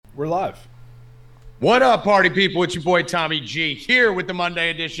We're live. What up, party people? It's your boy Tommy G here with the Monday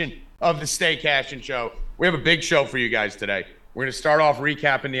edition of the Stay Cashin' Show. We have a big show for you guys today. We're going to start off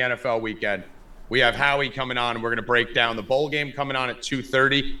recapping the NFL weekend. We have Howie coming on, and we're going to break down the bowl game coming on at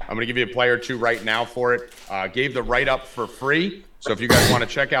 2:30. I'm going to give you a play or two right now for it. Gave the write-up for free. So if you guys want to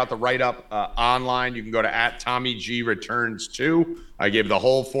check out the write-up online, you can go to @TommyGReturns2. I gave the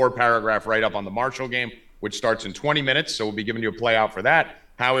whole 4-paragraph write-up on the Marshall game, which starts in 20 minutes. So we'll be giving you a play out for that.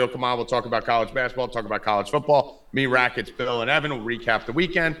 Howie will come on. We'll talk about college basketball, talk about college football. Me, Rackets, Bill, and Evan will recap the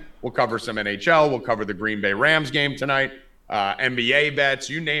weekend. We'll cover some NHL. We'll cover the Green Bay Rams game tonight. NBA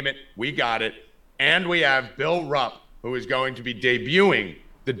bets, you name it, we got it. And we have Bill Rupp, who is going to be debuting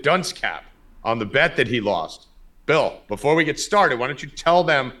the dunce cap on the bet that he lost. Bill, before we get started, why don't you tell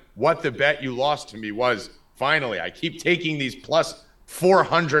them what the bet you lost to me was? Finally, I keep taking these plus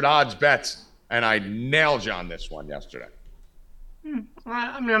 400 odds bets, and I nailed you on this one yesterday. I'm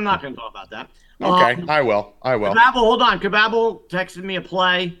not going to talk about that. Okay, I will. Kababble, hold on. Kababble texted me a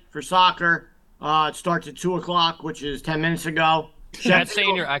play for soccer. It starts at 2 o'clock, which is 10 minutes ago. That's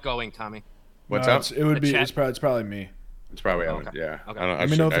saying you're echoing, Tommy. What's up? It's probably me. It's probably Evan. Okay. Yeah. Okay. Let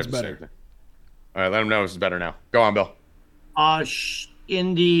me know if it's better. All right, let him know if it's better now. Go on, Bill.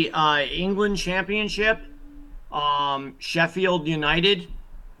 In the England Championship, Sheffield United,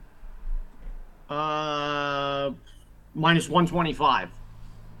 minus 125.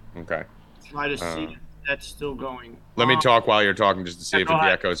 Okay. Try to see if that's still going. Let me talk while you're talking just to see if go the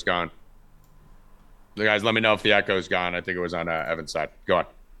ahead. echo's gone. The guys, let me know if the echo's gone. I think it was on Evan's side. Go on.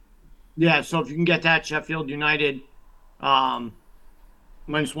 Yeah, so if you can get that, Sheffield United, minus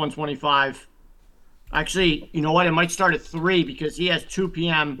 125. Actually, you know what? It might start at 3 because he has 2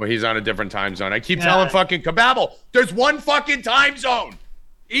 p.m. Well, he's on a different time zone. I keep telling fucking Kababble, there's one fucking time zone.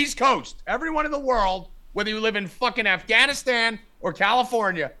 East Coast. Everyone in the world, whether you live in fucking Afghanistan or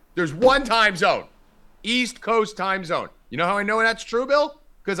California, there's one time zone. East Coast time zone. You know how I know that's true, Bill?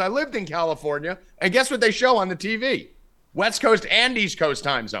 Because I lived in California, and guess what they show on the TV? West Coast and East Coast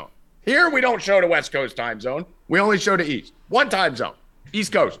time zone. Here, we don't show the West Coast time zone. We only show the East. One time zone.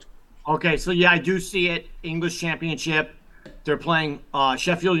 East Coast. Okay, so yeah, I do see it. English Championship. They're playing,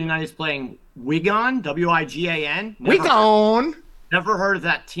 Sheffield United's playing Wigan, W-I-G-A-N. Never heard of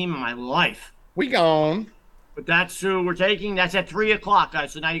that team in my life. We gone. But that's who we're taking. That's at 3 o'clock,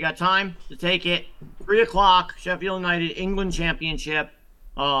 guys. So now you got time to take it. 3 o'clock, Sheffield United, England Championship.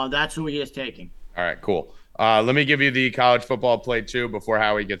 That's who he is taking. All right, cool. Let me give you the college football play, too, before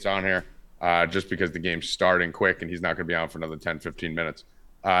Howie gets on here, just because the game's starting quick and he's not going to be on for another 10, 15 minutes.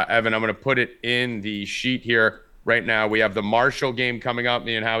 Evan, I'm going to put it in the sheet here right now. We have the Marshall game coming up.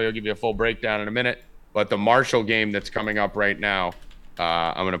 Me and Howie will give you a full breakdown in a minute. But the Marshall game that's coming up right now,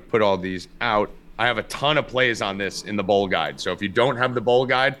 I'm going to put all these out. I have a ton of plays on this in the bowl guide. So if you don't have the bowl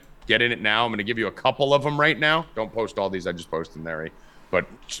guide, get in it now. I'm going to give you a couple of them right now. Don't post all these. I just post them there. But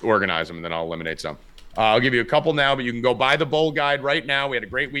just organize them, and then I'll eliminate some. I'll give you a couple now, but you can go buy the bowl guide right now. We had a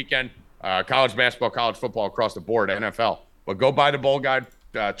great weekend. College basketball, college football across the board, NFL. But go buy the bowl guide.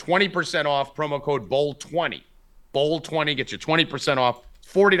 20% off, promo code BOWL20. BOWL20 gets you 20% off.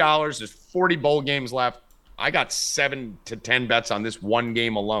 $40. There's 40 bowl games left. I got 7 to 10 bets on this one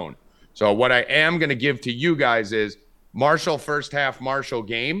game alone. So what I am going to give to you guys is Marshall first half Marshall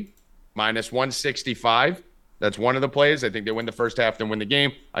game, minus 165. That's one of the plays. I think they win the first half, then win the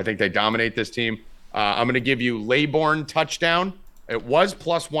game. I think they dominate this team. I'm going to give you Laybourne touchdown. It was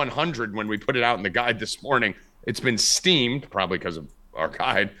plus 100 when we put it out in the guide this morning. It's been steamed, probably because of our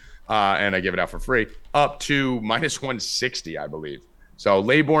guide, and I give it out for free, up to minus 160, I believe. So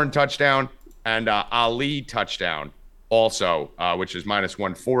Laybourne touchdown and Ali touchdown also, which is minus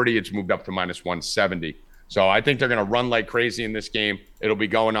 140. It's moved up to minus 170. So I think they're going to run like crazy in this game. It'll be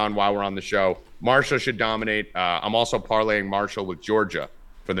going on while we're on the show. Marshall should dominate. I'm also parlaying Marshall with Georgia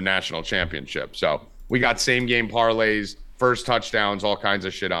for the national championship. So we got same game parlays, first touchdowns, all kinds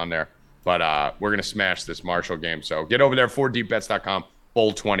of shit on there. But we're going to smash this Marshall game. So get over there, 4deepbets.com,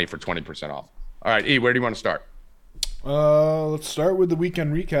 BOWL20 for 20% off. All right, E, where do you want to start? Let's start with the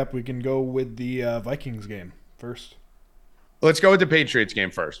weekend recap. We can go with the Vikings game first. Let's go with the Patriots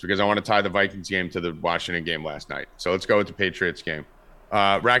game first because I want to tie the Vikings game to the Washington game last night. So let's go with the Patriots game.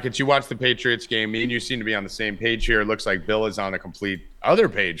 Rackets, you watched the Patriots game. Me and you seem to be on the same page here. It looks like Bill is on a complete other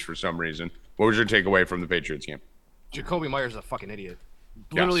page for some reason. What was your takeaway from the Patriots game? Jacoby Myers is a fucking idiot.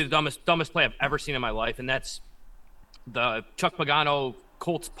 Literally the dumbest play I've ever seen in my life, and that's the Chuck Pagano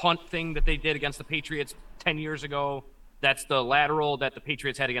Colts punt thing that they did against the Patriots 10 years ago. That's the lateral that the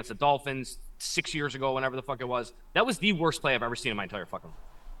Patriots had against the Dolphins 6 years ago, whenever the fuck it was. That was the worst play I've ever seen in my entire fucking life.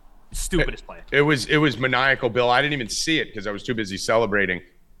 Stupidest play. It was maniacal, Bill. I didn't even see it because I was too busy celebrating.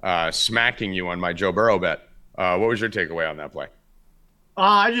 smacking you on my Joe Burrow bet. What was your takeaway on that play?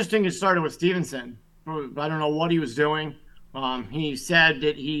 I just think it started with Stevenson. I don't know what he was doing. He said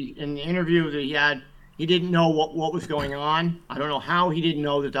that in the interview that he didn't know what was going on. I don't know how he didn't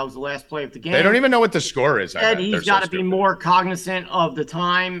know that was the last play of the game. They don't even know what the score is. And he's got to be more cognizant of the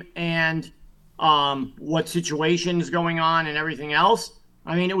time and what situation is going on and everything else.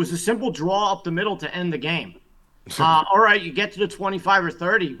 I mean, it was a simple draw up the middle to end the game. All right, you get to the 25 or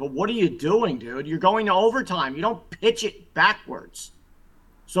 30, but what are you doing, dude? You're going to overtime. You don't pitch it backwards.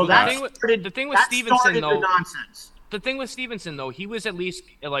 So the thing with Stevenson, though, the nonsense. The thing with Stevenson, though, he was at least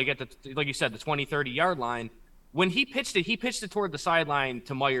like you said, the 20, 30-yard line. When he pitched it toward the sideline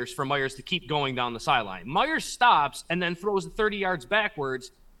to Myers for Myers to keep going down the sideline. Myers stops and then throws 30 yards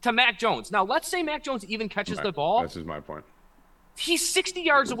backwards to Mac Jones. Now, let's say Mac Jones even catches the ball. This is my point. He's 60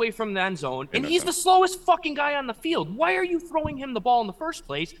 yards away from the end zone, and he's the slowest fucking guy on the field. Why are you throwing him the ball in the first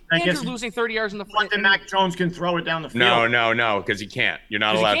place? And you're losing 30 yards in the front. Then Mac Jones can throw it down the field. No, because he can't. You're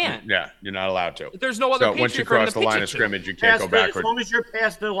not allowed to. Yeah, you're not allowed to. There's no other. So once you cross the line of scrimmage, you can't go backwards. As long as you're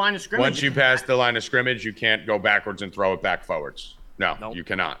past the line of scrimmage. Once you pass the line of scrimmage, you can't go backwards and throw it back forwards. No, you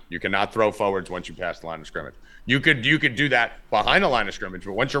cannot. You cannot throw forwards once you pass the line of scrimmage. You could do that behind the line of scrimmage,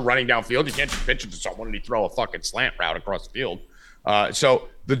 but once you're running downfield, you can't just pitch it to someone and you throw a fucking slant route across the field. So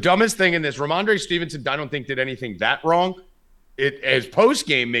the dumbest thing in this, Ramondre Stevenson, I don't think did anything that wrong. His post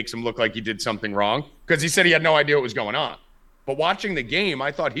game makes him look like he did something wrong because he said he had no idea what was going on. But watching the game,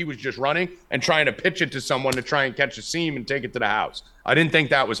 I thought he was just running and trying to pitch it to someone to try and catch a seam and take it to the house. I didn't think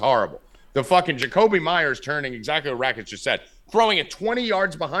that was horrible. The fucking Jacoby Myers turning exactly what Rackets just said, throwing it 20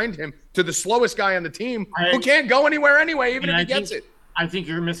 yards behind him to the slowest guy on the team who can't go anywhere anyway, even if he gets it. I think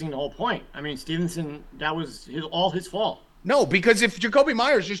you're missing the whole point. I mean, Stevenson, that was all his fault. No, because if Jacoby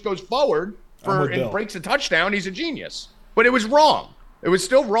Myers just goes forward and breaks a touchdown, he's a genius. But it was wrong. It was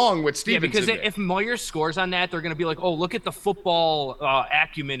still wrong with Stevenson. Yeah, because if Myers scores on that, they're going to be like, oh, look at the football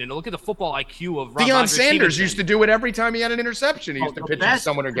acumen and look at the football IQ of Deion Sanders used to do it every time he had an interception. He used to pitch it to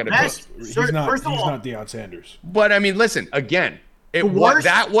someone or get a pick. He's not Deion Sanders. But, I mean, listen, again, that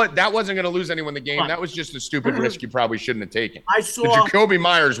wasn't going to lose anyone the game. That was just a stupid risk you probably shouldn't have taken. The Jacoby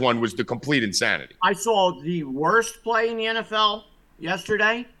Myers one was the complete insanity. I saw the worst play in the NFL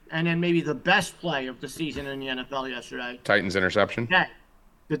yesterday, and then maybe the best play of the season in the NFL yesterday. Titans interception? Yeah,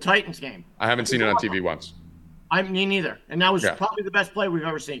 the Titans game. I haven't seen it on TV once. Me neither. And that was probably the best play we've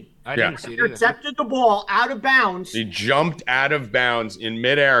ever seen. I didn't see it either. He intercepted the ball out of bounds. He jumped out of bounds in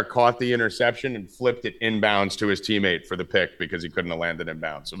midair, caught the interception, and flipped it inbounds to his teammate for the pick because he couldn't have landed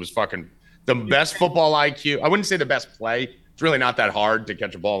inbounds. It was fucking the best football IQ. I wouldn't say the best play. It's really not that hard to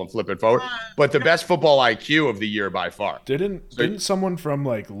catch a ball and flip it forward, but the best football IQ of the year by far. Didn't someone from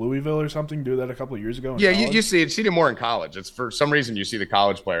like Louisville or something do that a couple of years ago? Yeah, you see it more in college. It's for some reason you see the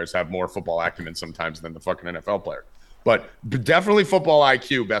college players have more football acumen sometimes than the fucking NFL player. But definitely football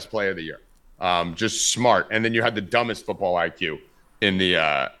IQ, best play of the year. Just smart. And then you had the dumbest football IQ in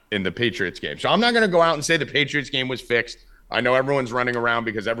the Patriots game. So I'm not going to go out and say the Patriots game was fixed. I know everyone's running around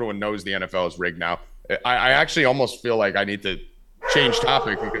because everyone knows the NFL is rigged now. I actually almost feel like I need to change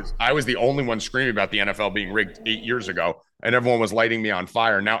topic because I was the only one screaming about the NFL being rigged 8 years ago, and everyone was lighting me on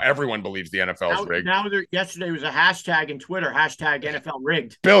fire. Now everyone believes the NFL is rigged. Yesterday was a hashtag in Twitter, hashtag NFL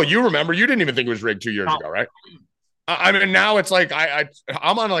rigged. Bill, you remember, you didn't even think it was rigged 2 years ago, right? I mean, now it's like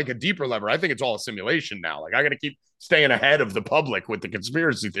I'm on like a deeper level. I think it's all a simulation now. Like I got to keep staying ahead of the public with the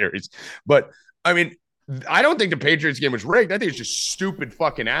conspiracy theories. But I mean, I don't think the Patriots game was rigged. I think it's just stupid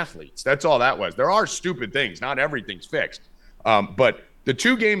fucking athletes. That's all that was. There are stupid things. Not everything's fixed. But the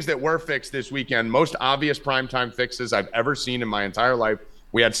two games that were fixed this weekend, most obvious primetime fixes I've ever seen in my entire life.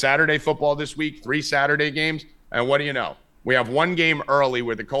 We had Saturday football this week, 3 Saturday games. And what do you know? We have one game early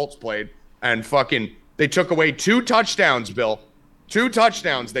where the Colts played and they took away 2 touchdowns, Bill. 2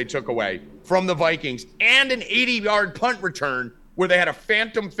 touchdowns they took away from the Vikings and an 80-yard punt return where they had a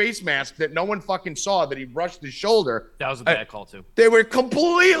phantom face mask that no one fucking saw that he brushed his shoulder. That was a bad call, too. They were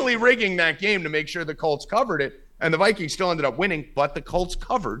completely rigging that game to make sure the Colts covered it, and the Vikings still ended up winning, but the Colts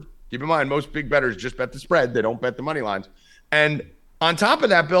covered. Keep in mind, most big bettors just bet the spread. They don't bet the money lines. And on top of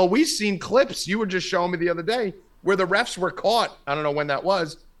that, Bill, we've seen clips you were just showing me the other day where the refs were caught, I don't know when that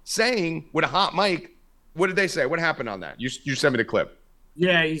was, saying with a hot mic, what did they say? What happened on that? You sent me the clip.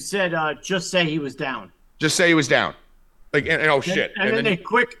 Yeah, he said, just say he was down. Just say he was down. Like, and oh shit! And then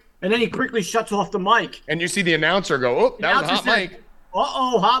he quickly shuts off the mic. And you see the announcer go, "Oh, that was a hot mic."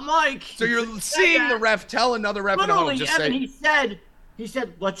 Hot mic. So you're seeing the ref tell another ref at home. Just say. He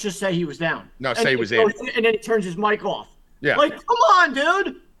said, "Let's just say he was down." No, say he was in. And then he turns his mic off. Yeah. Like, come on,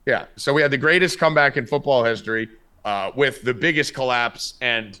 dude. Yeah. So we had the greatest comeback in football history. with the biggest collapse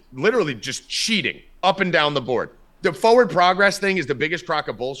and literally just cheating up and down the board. The forward progress thing is the biggest crock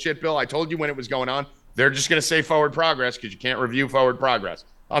of bullshit, Bill. I told you when it was going on. They're just going to say forward progress because you can't review forward progress.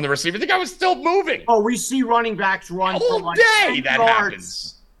 On the receiver, the guy was still moving. Oh, we see running backs run all for like day 10 that yards,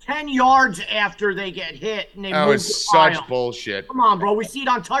 happens. 10 yards after they get hit and they That move was the such pile. bullshit. Come on, bro. We see it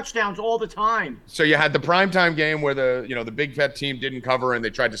on touchdowns all the time. So you had the primetime game where the big bet team didn't cover and they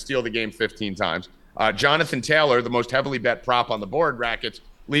tried to steal the game 15 times. Jonathan Taylor, the most heavily bet prop on the board, Rackets,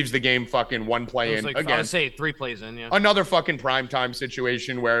 leaves the game fucking one play in I again. would say 3 plays in, yeah. Another fucking primetime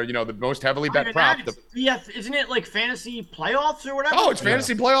situation where, the most heavily bet prop. Isn't it like fantasy playoffs or whatever? Oh, it's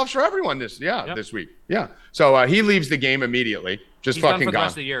fantasy playoffs for everyone this week. Yeah. So he leaves the game immediately. Just He's fucking done for the gone.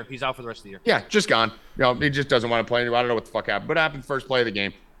 rest of the year. He's out for the rest of the year. Yeah, just gone. He just doesn't want to play anymore. I don't know what the fuck happened. What happened first play of the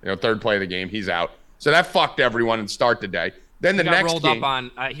game? Third play of the game, he's out. So that fucked everyone and start the day. Then the next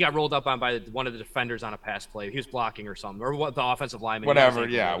game, he got rolled up on by one of the defenders on a pass play. He was blocking or something, or what the offensive lineman. whatever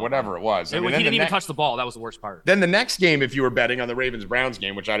it was. He didn't even touch the ball. That was the worst part. Then the next game, if you were betting on the Ravens-Browns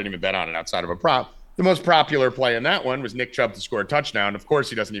game, which I didn't even bet on it outside of a prop, the most popular play in that one was Nick Chubb to score a touchdown. Of course,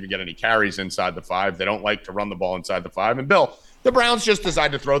 he doesn't even get any carries inside the 5. They don't like to run the ball inside the 5. And Bill, the Browns just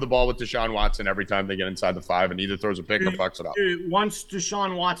decide to throw the ball with Deshaun Watson every time they get inside the 5 and either throws a pick or fucks it up. Dude, once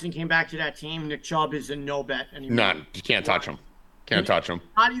Deshaun Watson came back to that team, Nick Chubb is a no bet anymore. None. You can't touch him. Can't touch him.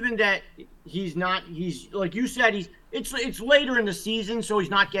 Not even that he's like you said, it's later in the season, so he's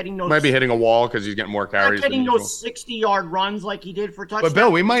not getting those. Might be hitting a wall because he's getting more carries. Not getting those 60-yard runs like he did for touchdowns. But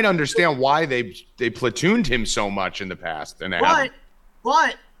Bill, we might understand why they platooned him so much in the past. And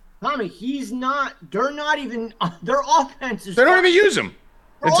but Tommy, he's not. They're not even. Their offense is. They don't even use him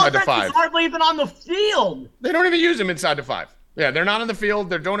inside the 5. Is hardly even on the field. They don't even use him inside the 5. Yeah, they're not on the field.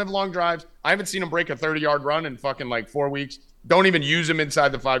 They don't have long drives. I haven't seen him break a 30-yard run in fucking like 4 weeks. Don't even use him inside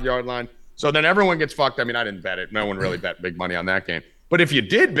the 5-yard line. So then everyone gets fucked. I mean, I didn't bet it. No one really bet big money on that game. But if you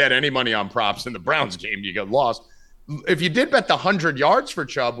did bet any money on props in the Browns game, you got lost. If you did bet the 100 yards for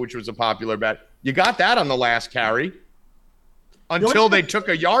Chubb, which was a popular bet, you got that on the last carry until they took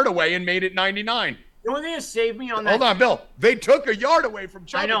a yard away and made it 99. The only thing that saved me on that. Hold on, Bill. They took a yard away from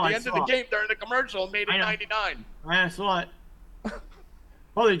Chubb at the end of the it. game during the commercial and made it 99. I saw it.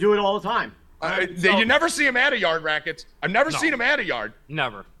 Oh, they do it all the time. You never see him at a yard, Rackets. I've never seen him at a yard.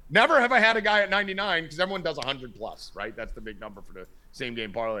 Never have I had a guy at 99 because everyone does 100 plus, right? That's the big number for the same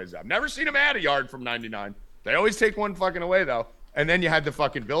game parlays. I've never seen him at a yard from 99. They always take one fucking away, though. And then you had the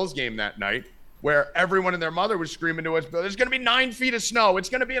fucking Bills game that night where everyone and their mother was screaming to us, there's going to be 9 feet of snow. It's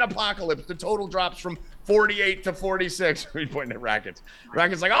going to be an apocalypse. The total drops from 48 to 46. We're pointing at Rackets.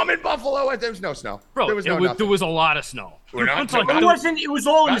 Rackets like, I'm in Buffalo. There was no snow. Bro, there was there was a lot of snow. It was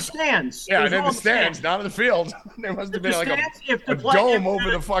all in the stands. Yeah, and in the stands, not in the field. There must have been like a dome over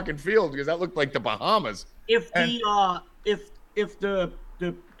the fucking field because that looked like the Bahamas. If the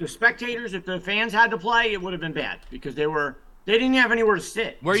spectators, if the fans had to play, it would have been bad because they didn't have anywhere to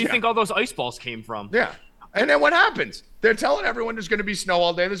sit. Where do you think all those ice balls came from? Yeah. And then what happens? They're telling everyone there's going to be snow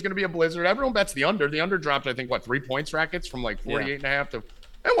all day. There's going to be a blizzard. Everyone bets the under. The under dropped, I think, 3 points, Rackets, from like 48 and a half to.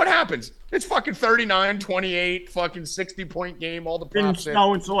 And what happens? It's fucking 39, 28, fucking 60-point game. All the props didn't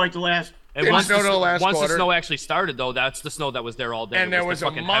snow until like the last. And once the snow actually started, though, that's the snow that was there all day. And there was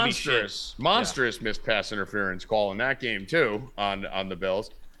a monstrous missed pass interference call in that game too on the Bills.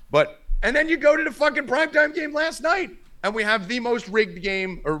 And then you go to the fucking primetime game last night, and we have the most rigged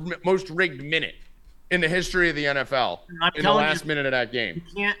game or most rigged minute in the history of the NFL in the last minute of that game. You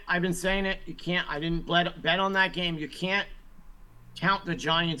can't. I've been saying it. You can't. I didn't bet on that game. You can't count the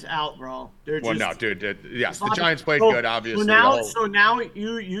Giants out, bro. Yes, the Giants played good, obviously. So now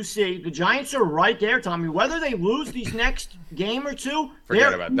you see the Giants are right there, Tommy. Whether they lose these next game or two,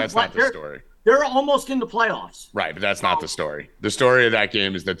 forget about it. That's not the story. They're almost in the playoffs. Right, but that's not the story. The story of that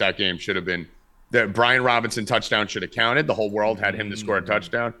game is that game should have been that Brian Robinson touchdown should have counted. The whole world had him to score a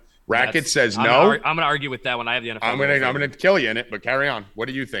touchdown. Racket says no. I'm going to argue with that when I have the NFL. I'm going to kill you in it, but carry on. What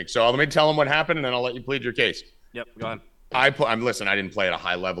do you think? So let me tell them what happened, and then I'll let you plead your case. Yep, go ahead. Listen, I didn't play at a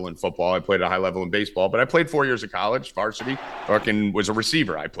high level in football. I played at a high level in baseball, but I played 4 years of college, varsity, fucking was a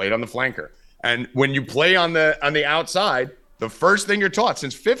receiver. I played on the flanker. And when you play on the outside, the first thing you're taught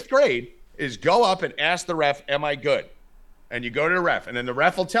since 5th grade is go up and ask the ref, am I good? And you go to the ref, and then the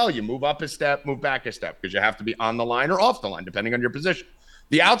ref will tell you, move up a step, move back a step, because you have to be on the line or off the line, depending on your position.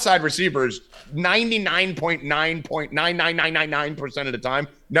 The outside receiver is 99.99999% of the time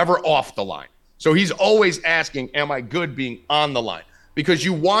never off the line. So he's always asking, am I good being on the line? Because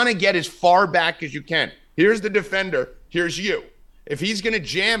you want to get as far back as you can. Here's the defender. Here's you. If he's going to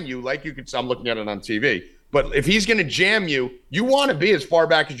jam you, like you could, I'm looking at it on TV, but if he's going to jam you, you want to be as far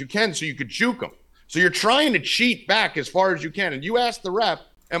back as you can so you could juke him. So you're trying to cheat back as far as you can. And you ask the ref,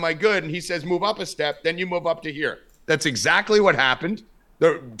 am I good? And he says, move up a step. Then you move up to here. That's exactly what happened.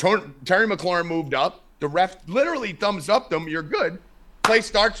 Terry McLaurin moved up. The ref literally thumbs up them. You're good. Play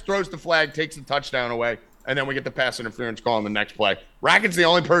starts, throws the flag, takes the touchdown away. And then we get the pass interference call on the next play. Racket's the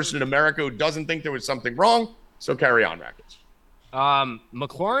only person in America who doesn't think there was something wrong. So carry on, Rackets.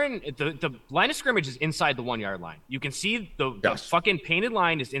 McLaurin, the line of scrimmage is inside the 1 yard line. You can see the fucking painted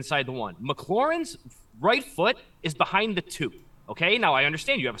line is inside the 1. McLaurin's right foot is behind the 2. Okay, now I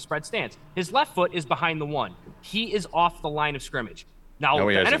understand you have a spread stance. His left foot is behind the 1. He is off the line of scrimmage. Now, no,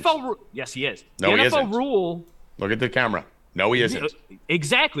 the NFL, yes, he is. No, the he NFL isn't. rule. Look at the camera. No, he isn't.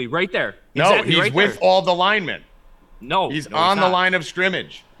 Exactly, right there. No, Exactly he's right with there. all the linemen. No, He's no, on the not. line of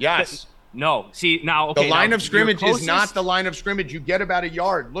scrimmage. Yes. No, see now. Okay, The line now, of scrimmage your is not closest- the line of scrimmage. You get about a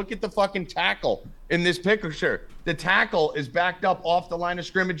yard. Look at the fucking tackle in this picture. The tackle is backed up off the line of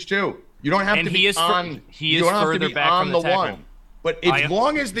scrimmage too. You don't have And to he be is on. he you is don't have to further be back on from the tackle. one. But as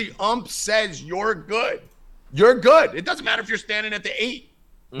long as the ump says you're good, you're good. It doesn't matter if you're standing at the 8.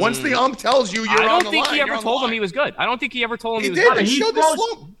 Once the ump tells you you're on the line, I don't think he ever told him he was good. I don't think he ever told him he was did. good. They He showed the throws-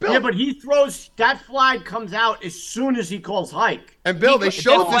 slope. Bill. Yeah, but he throws that flag comes out as soon as he calls hike. And Bill, they The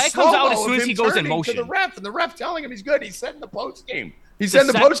showed the flag comes out as slow-mo soon of as he him goes in turning motion. to the ref, and the ref telling him he's good. He said in the post game. He said in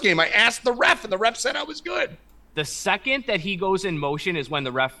the sec- post game, I asked the ref, and the ref said I was good. The second that he goes in motion is when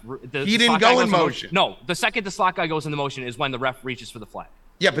the ref. He didn't go in motion. No, the second the slot guy goes in the motion is when the ref reaches for the flag.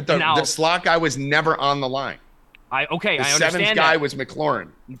 Yeah, but the slot guy was never on the line. I The understand seventh guy that. was McLaurin,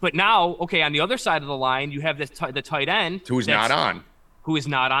 But now, okay, on the other side of the line, you have the tight end who's not on. who is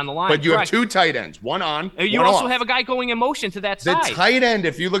not on the line. But you Correct. have 2 tight ends, one on, You one also off. have a guy going in motion to that The side. tight end,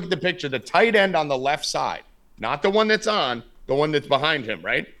 if you look at the picture, the tight end on the left side, not the one that's on, the one that's behind him,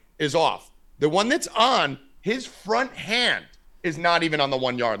 right, is off. The one that's on, his front hand is not even on the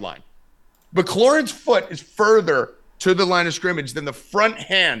 1 yard line. McLaurin's foot is further to the line of scrimmage than the front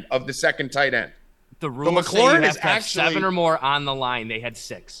hand of the second tight end. The rules McLaurin say you have is to have actually- 7 or more on the line. They had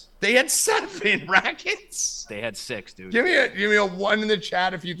 6. They had 7 Rackets. They had 6, dude. Give me a 1 in the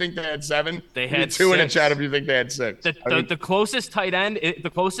chat if you think they had 7. They Give me had 2 in the 6. chat if you think they had 6. The closest tight end,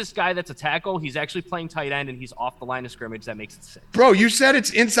 the closest guy that's a tackle, he's actually playing tight end and he's off the line of scrimmage. That makes it 6. Bro, you said it's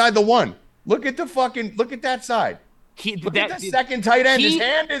inside the 1. Look at that side. Look at the second tight end. His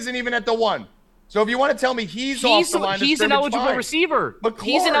hand isn't even at the 1. So if you want to tell me he's off the line of scrimmage, he's an eligible fine. receiver.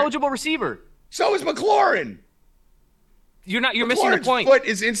 He's an McLaurin. eligible receiver. So is McLaurin. You're missing the McLaurin's point. foot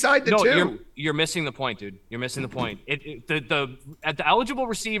is inside the 2. You're missing the point, dude. You're missing the point. The eligible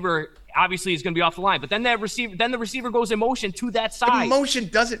receiver obviously is going to be off the line, but then the receiver goes in motion to that The side. motion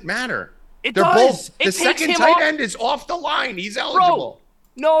doesn't matter. It They're does. both. It The takes second him tight off- end is off the line. He's eligible.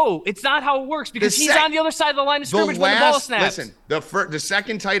 No, it's not how it works because he's on the other side of the line of scrimmage when the ball snaps. Listen, the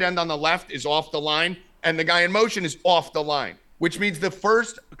second tight end on the left is off the line, and the guy in motion is off the line, which means the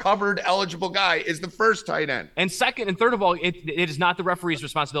first covered eligible guy is the first tight end. And second and third of all, it is not the referee's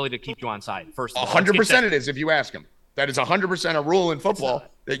responsibility to keep you on side. First of all, 100% it is if you ask him. That is 100% a rule in football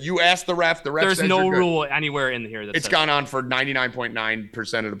that you ask the ref. The ref There's says no you're good. rule anywhere in here that It's says gone on for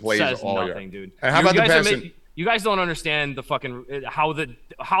 99.9% of the plays says all nothing, year. dude. And how about the passing? You guys don't understand the fucking how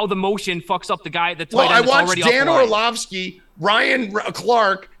the motion fucks up the guy that Well, tight I end that's watched already Dan off the line. Orlovsky, Ryan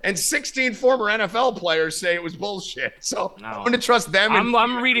Clark, and 16 former NFL players say it was bullshit. So No. I'm going to trust them.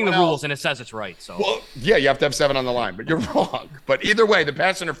 I'm reading the everyone rules else. and it says it's right. So Well, yeah, you have to have 7 on the line, but you're wrong. But either way, the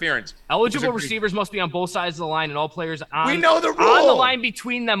pass interference. eligible was a- receivers must be on both sides of the line, and all players on We know the on the rule. line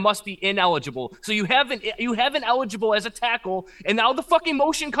between them must be ineligible. So you have an eligible as a tackle, and now the fucking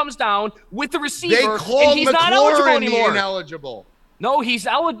motion comes down with the They receiver, called and he's not eligible McLaurin anymore. ineligible. No, he's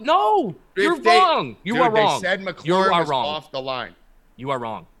eligible. No, you're If they- wrong. You Dude, are wrong. They said McLaurin you are was wrong. off the line. You are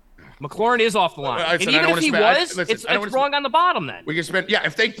wrong. McLaurin is off the line. Listen, And I don't even if wanna he spend- was, listen, it's I don't wanna wrong on the bottom then. We can spend, yeah,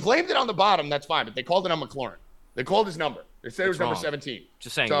 if they blamed it on the bottom, that's fine, but they called it on McLaurin. They called his number. They said it was It's number wrong. 17.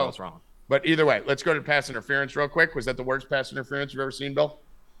 Just saying So- it was wrong. But either way, let's go to pass interference real quick. Was that the worst pass interference you've ever seen, Bill?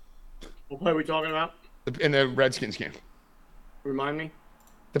 What play are we talking about? In the Redskins game. Remind me.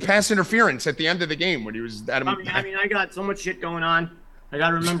 The pass interference at the end of the game when he was at him. I mean, I got so much shit going on. I got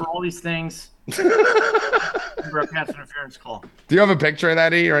to remember all these things. Remember a pass interference call. Do you have a picture of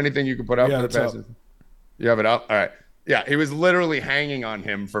that, E, or anything you can put up? Yeah, for the it's up. pass? You have it up? All right. Yeah, he was literally hanging on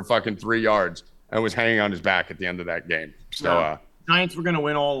him for fucking 3 yards and was hanging on his back at the end of that game. So, Giants were going to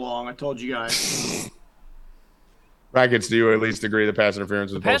win all along. I told you guys. Rackets, do you at least agree the pass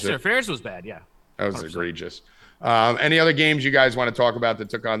interference was Pass bullshit? interference was bad, yeah. That was egregious. Any other games you guys want to talk about that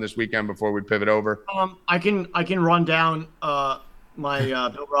took on this weekend before we pivot over? I can run down my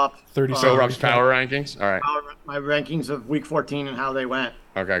Bill Rupp 30 Bill Rupp's power rankings? All right. my rankings of Week 14 and how they went.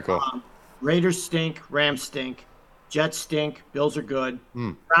 Okay, cool. Raiders stink. Rams stink. Jets stink. Bills are good.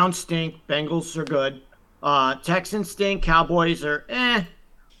 Browns stink. Bengals are good. Texans stink. Cowboys are eh.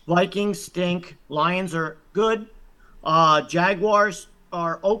 Vikings stink. Lions are good. Jaguars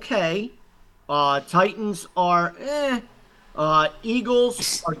are okay. Titans are eh.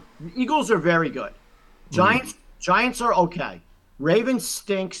 Eagles are very good. Giants are okay. Ravens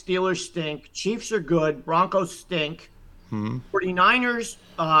stink. Steelers stink. Chiefs are good. Broncos stink. 49ers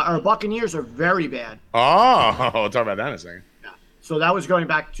or Buccaneers are very bad. Oh, we'll talk about that in a second. Yeah. So that was going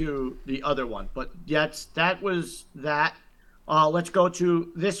back to the other one. But that was that. Let's go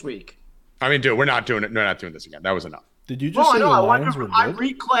to this week. I mean, dude, we're not doing it. We're not doing this again. That was enough. Did you just say the Lions were good? I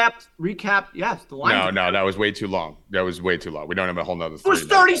recapped. Yes, the Lions. No, that was way too long. That was way too long. We don't have a whole nother. It was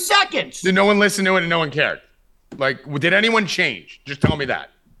 30 seconds. Did no one listen to it and no one cared? Like, did anyone change? Just tell me that.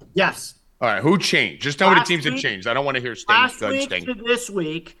 Yes. All right, who changed? Just tell me the teams that changed. I don't want to hear last week to this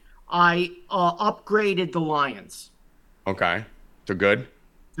week. I upgraded the Lions. Okay, to good.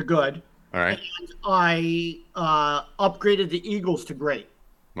 To good. All right. And I upgraded the Eagles to great.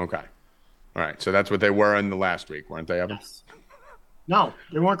 Okay. All right. So that's what they were in the last week, weren't they, Evan? Yes. No,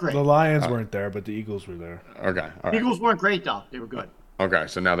 they weren't great. The Lions weren't there, but the Eagles were there. Okay. All right. Eagles weren't great though. They were good. Okay.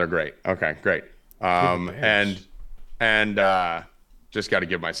 So now they're great. Okay. Great. Just got to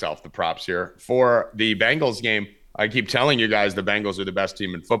give myself the props here for the Bengals game. I keep telling you guys the Bengals are the best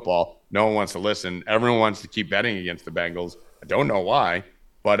team in football. No one wants to listen. Everyone wants to keep betting against the Bengals. I don't know why,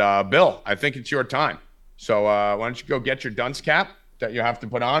 but Bill, I think it's your time. So why don't you go get your dunce cap that you have to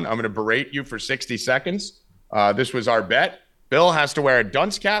put on? I'm going to berate you for 60 seconds. This was our bet. Bill has to wear a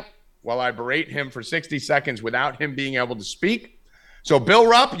dunce cap while I berate him for 60 seconds without him being able to speak. So Bill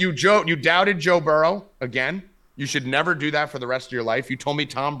Rupp, you doubted Joe Burrow again. You should never do that for the rest of your life. You told me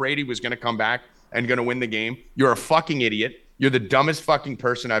Tom Brady was going to come back and going to win the game. You're a fucking idiot. You're the dumbest fucking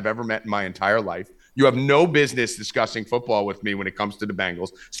person I've ever met in my entire life. You have no business discussing football with me when it comes to the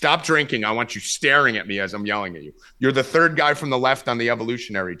Bengals. Stop drinking. I want you staring at me as I'm yelling at you. You're the third guy from the left on the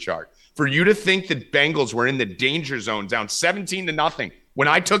evolutionary chart. For you to think that Bengals were in the danger zone down 17-0 when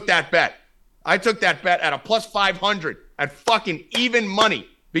I took that bet at a plus 500 at fucking even money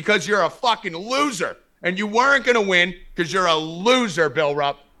because you're a fucking loser. And you weren't going to win because you're a loser, Bill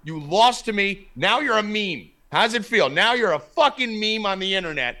Rupp. You lost to me. Now you're a meme. How's it feel? Now you're a fucking meme on the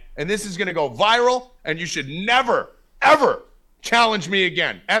internet, and this is going to go viral, and you should never, ever challenge me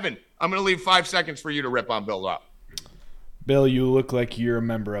again. Evan, I'm going to leave 5 seconds for you to rip on Bill Rupp. Bill, you look like you're a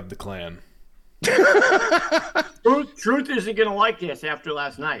member of the Klan. Truth isn't going to like this after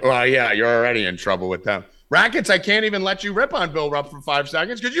last night. Well, yeah, you're already in trouble with them. Rackets, I can't even let you rip on Bill Rupp for 5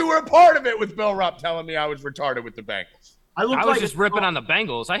 seconds because you were a part of it with Bill Rupp telling me I was retarded with the Bengals. I was just ripping on the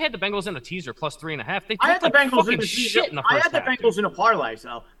Bengals. I had the Bengals in the teaser plus 3.5. I had the Bengals in the shit in the I first had the half, Bengals in a parlay,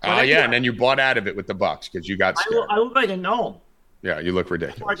 so. Oh, yeah, and then you bought out of it with the Bucks because you got scared. I look like a gnome. Yeah, you look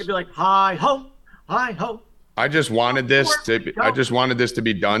ridiculous. Or I could be like, hi ho, hi ho. I just wanted this to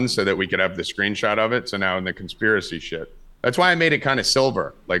be done so that we could have the screenshot of it. So now in the conspiracy shit, that's why I made it kind of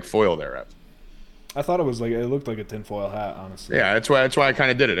silver, like foil there, Ev. I thought it looked like a tinfoil hat, honestly. Yeah, that's why I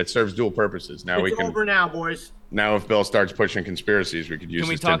kind of did it. It serves dual purposes. Now it's over now, boys. Now, if Bill starts pushing conspiracies, we could use. Can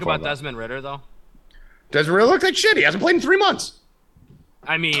we talk about Desmond Ridder though? Desmond Ridder looked like shit. He hasn't played in 3 months.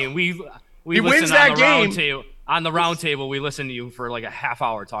 I mean, we he wins that game. On the round table, we listened to you for like a half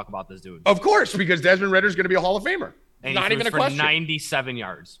hour talk about this dude. Of course, because Desmond Ridder is going to be a Hall of Famer. And not even a question. 97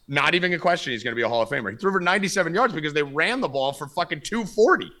 yards. Not even a question. He's going to be a Hall of Famer. He threw for 97 yards because they ran the ball for fucking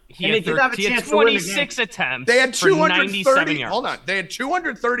 240. He had 26 attempts. They had 230. yards. Hold on. They had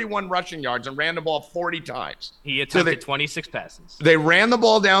 231 rushing yards and ran the ball 40 times. He attempted 26 passes. They ran the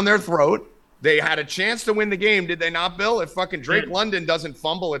ball down their throat. They had a chance to win the game. Did they not, Bill? If fucking Drake London doesn't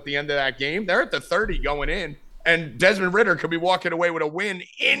fumble at the end of that game, they're at the 30 going in. And Desmond Ridder could be walking away with a win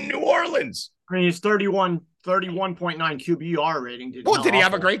in New Orleans. I mean, he's 31.9 QBR rating. Did he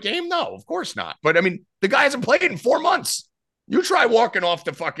have a great game? No, of course not. But, I mean, the guy hasn't played in 4 months. You try walking off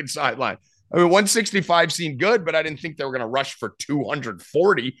the fucking sideline. I mean, 165 seemed good, but I didn't think they were going to rush for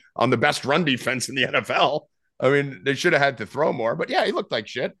 240 on the best run defense in the NFL. I mean, they should have had to throw more. But, yeah, he looked like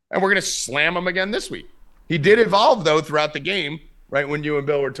shit. And we're going to slam him again this week. He did evolve, though, throughout the game. Right when you and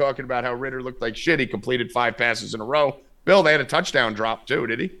Bill were talking about how Ridder looked like shit, he completed 5 passes in a row. Bill, they had a touchdown drop too,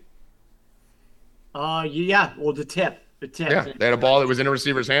 did he? Yeah. Well, the tip. Yeah, they had a ball that was in a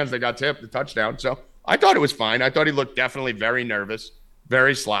receiver's hands. They got tipped, the touchdown. So I thought it was fine. I thought he looked definitely very nervous,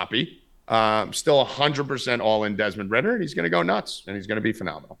 very sloppy. Still 100% all in Desmond Ridder. He's going to go nuts, and he's going to be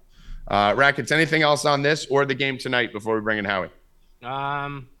phenomenal. Rackets, anything else on this or the game tonight before we bring in Howie?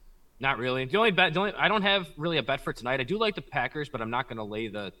 Not really. I don't have really a bet for tonight. I do like the Packers, but I'm not going to lay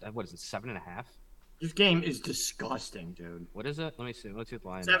the, what is it, 7.5? This game is disgusting, dude. What is it? Let me see. Let's see what the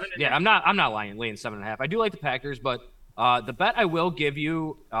line is. 7.5. Yeah, I'm not laying 7.5. I do like the Packers, but the bet I will give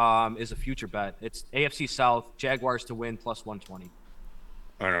you is a future bet. It's AFC South, Jaguars to win plus 120.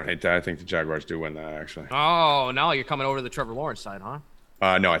 I don't hate that. I think the Jaguars do win that, actually. Oh, now you're coming over to the Trevor Lawrence side, huh?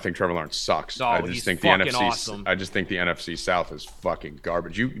 No, I think Trevor Lawrence sucks. Oh, I just he's think the fucking NFC. awesome. I just think the NFC South is fucking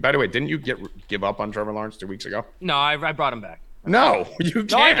garbage. By the way, didn't you give up on Trevor Lawrence 2 weeks ago? No, I brought him back. No, you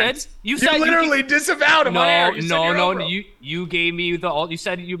can't. No, I did. You said literally disavowed him. No, no. You gave me you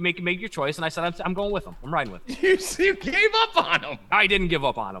said you make your choice, and I said I'm going with him. I'm riding with him. You gave up on him. I didn't give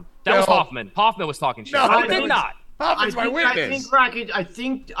up on him. That was Hoffman. Hoffman was talking shit. No, I did not. Hoffman's my witness.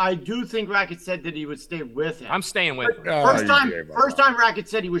 I do think Rackett said that he would stay with him. I'm staying with him. First time Rackett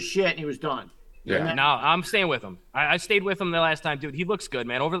said he was shit and he was done. Yeah. No, I'm staying with him. I stayed with him the last time, dude. He looks good,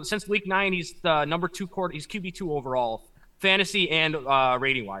 man. Since week 9, he's the number 2 quarter. He's QB2 overall, fantasy and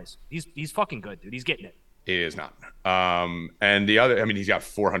rating wise. He's fucking good, dude. He's getting it. He is not. And the other, I mean, he's got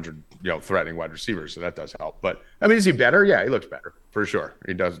 400, threatening wide receivers, so that does help. But I mean, is he better? Yeah, he looks better for sure.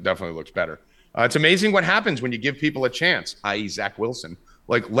 He definitely looks better. It's amazing what happens when you give people a chance, i.e. Zach Wilson.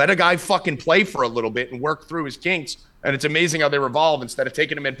 Like, let a guy fucking play for a little bit and work through his kinks. And it's amazing how they revolve instead of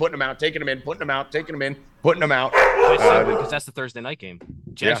taking him in, putting him out, taking him in, putting him out, taking him in, putting him out. Because that's the Thursday night game.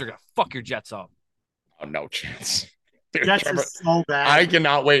 Jags are going to fuck your Jets up. Oh, no chance. Dude, Jets Trevor, is so bad. I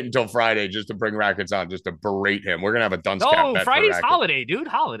cannot wait until Friday just to bring Rackets on, just to berate him. We're going to have a dunce cap bet. No, Friday's holiday, dude.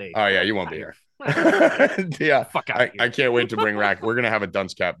 Holiday. Oh, yeah, you won't be here. Yeah, fuck out of here. I can't wait to bring Racket. We're going to have a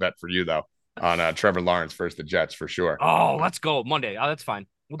dunce cap bet for you, though, on Trevor Lawrence versus the Jets for sure. Oh, let's go. Monday. Oh, that's fine.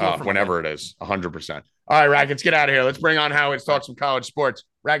 We'll do it for whenever it is, 100%. All right, Rackets, get out of here. Let's bring on Howard to talk some college sports.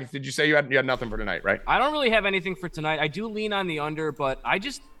 Rackets, did you say you had nothing for tonight, right? I don't really have anything for tonight. I do lean on the under, but I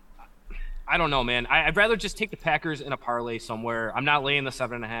don't know, man. I'd rather just take the Packers in a parlay somewhere. I'm not laying the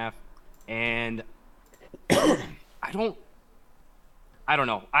 7.5, and I don't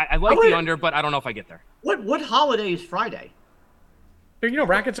know. I like the under, but I don't know if I get there. What holiday is Friday? Dude,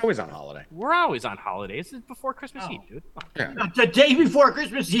 Racket's always on holiday. We're always on holidays. It's before Christmas Eve, dude. Yeah. The day before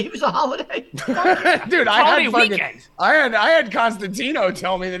Christmas Eve is a holiday. Dude, I had Constantino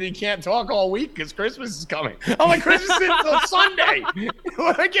tell me that he can't talk all week because Christmas is coming. I'm like, Christmas is until Sunday.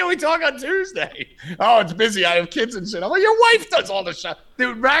 Why can't we talk on Tuesday? Oh, it's busy. I have kids and shit. I'm like, your wife does all the shit.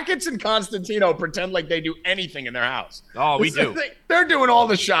 Dude, Rackets and Constantino pretend like they do anything in their house. Oh, we do. They're doing all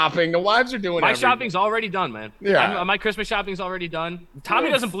the shopping. The wives are doing everything. Shopping's already done, man. Yeah. My Christmas shopping's already done. Tommy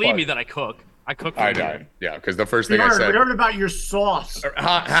doesn't believe me that I cook. I cook for him. Yeah, because the first thing I said. We heard about your sauce.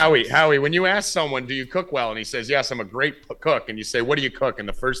 Howie, when you ask someone, do you cook well? And he says, yes, I'm a great cook. And you say, what do you cook? And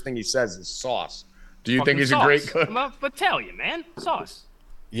the first thing he says is sauce. Do you think he's a great cook? I'm Italian, man. Sauce.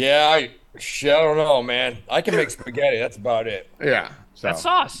 Yeah, I don't know, man. I can make spaghetti. That's about it. Yeah. So. That's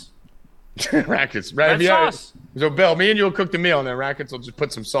sauce. Rackets. Red sauce. So, Bill, me and you will cook the meal, and then Rackets will just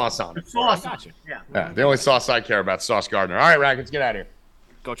put some sauce on it. Sauce. Gotcha. Yeah. The only sauce I care about is Sauce Gardner. All right, Rackets, get out of here.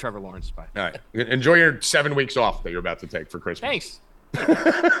 Go Trevor Lawrence. Bye. All right. Enjoy your 7 weeks off that you're about to take for Christmas. Thanks.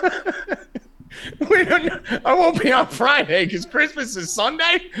 I won't be on Friday because Christmas is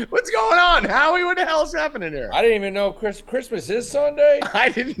Sunday. What's going on, Howie? What the hell's happening here? I didn't even know Christmas is Sunday. I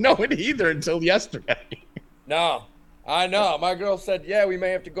didn't know it either until yesterday. No, I know. My girl said, yeah, we may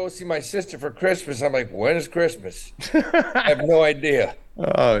have to go see my sister for Christmas. I'm like, when is Christmas? I have no idea.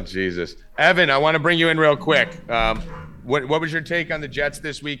 Oh, Jesus. Evan, I want to bring you in real quick. What was your take on the Jets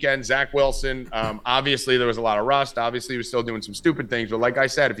this weekend? Zach Wilson, obviously there was a lot of rust. Obviously he was still doing some stupid things. But like I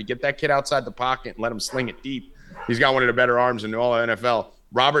said, if you get that kid outside the pocket and let him sling it deep, he's got one of the better arms in all the NFL.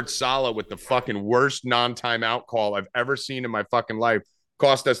 Robert Saleh with the fucking worst non-timeout call I've ever seen in my fucking life.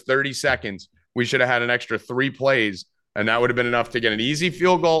 Cost us 30 seconds. We should have had an extra 3 plays, and that would have been enough to get an easy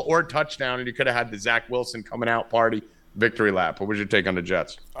field goal or touchdown, and you could have had the Zach Wilson coming out party. Victory lap. What was your take on the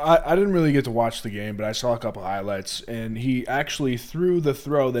Jets? I didn't really get to watch the game, but I saw a couple highlights, and he actually threw the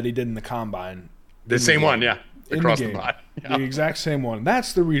throw that he did in the combine. The same one, yeah. Across the pot. Yeah. The exact same one.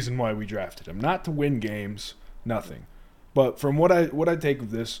 That's the reason why we drafted him. Not to win games, nothing. But from what I take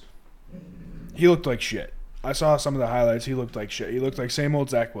of this, he looked like shit. I saw some of the highlights. He looked like shit. He looked like same old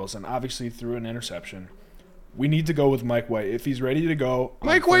Zach Wilson. Obviously threw an interception. We need to go with Mike White. If he's ready to go.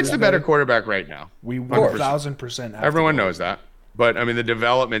 Mike White's the better quarterback right now. We 1,000%. Everyone knows that. But, I mean, the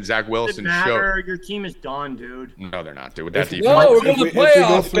development Zach Wilson showed. Your team is done, dude. No, they're not, dude. With that defense. No, we're going to the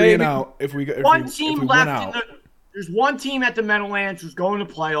playoffs, baby. There's one team at the Meadowlands who's going to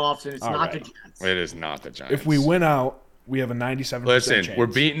playoffs, and it's not the Jets. It is not the Giants. If we win out, we have a 97% Listen, chance. we're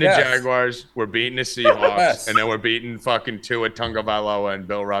beating the Jaguars, we're beating the Seahawks, and then we're beating fucking Tua Tagovailoa and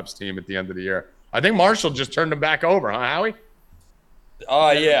Bill Rupp's team at the end of the year. I think Marshall just turned them back over, huh, Howie?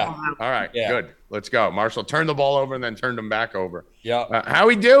 Oh, yeah. All right, Yeah. good. Let's go. Marshall turned the ball over and then turned them back over. Yeah.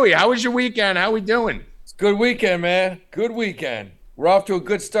 Howie Dewey, how was your weekend? How we doing? It's a good weekend, man. Good weekend. We're off to a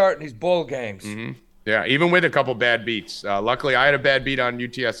good start in these bowl games. Mm-hmm. Yeah, even with a couple bad beats. Luckily, I had a bad beat on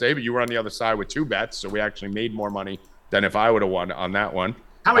UTSA, but you were on the other side with 2 bets, so we actually made more money than if I would have won on that one.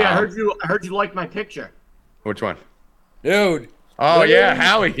 Howie, I heard you liked my picture. Which one? Dude. Oh, yeah,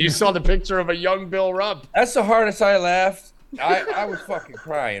 Howie. You saw the picture of a young Bill Rupp. That's the hardest I laughed. I was fucking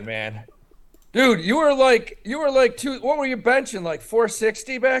crying, man. Dude, you were like what were you benching, like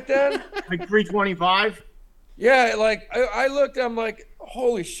 460 back then? Like 325. Yeah, like I looked, I'm like,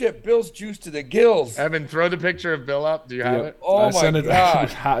 holy shit, Bill's juice to the gills. Evan, throw the picture of Bill up. Do you have it? Oh I my sent it God.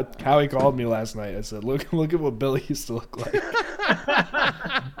 Howie called me last night. I said, look at what Billy used to look like.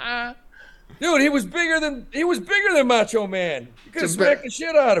 Dude, he was bigger than Macho Man. You could have smacked the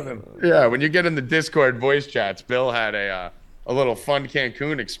shit out of him. Yeah, when you get in the Discord voice chats, Bill had a little fun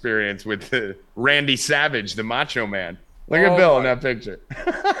Cancun experience with Randy Savage, the Macho Man. Look at Bill in that picture.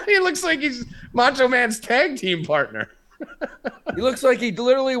 He looks like he's Macho Man's tag team partner. He looks like he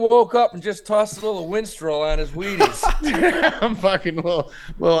literally woke up and just tossed a little Winstrol on his Wheaties. I'm fucking little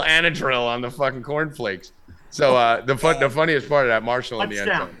Anadril on the fucking cornflakes. So the funniest part of that, Marshall in the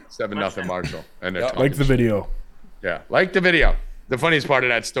end zone, 7-0 Marshall, and they're Like the video. Yeah, like the video. The funniest part of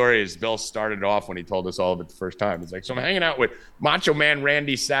that story is Bill started off when he told us all of it the first time. He's like, so I'm hanging out with Macho Man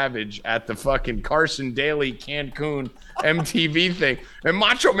Randy Savage at the fucking Carson Daly Cancun MTV thing. And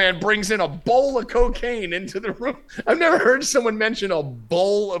Macho Man brings in a bowl of cocaine into the room. I've never heard someone mention a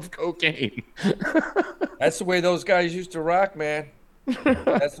bowl of cocaine. That's the way those guys used to rock, man.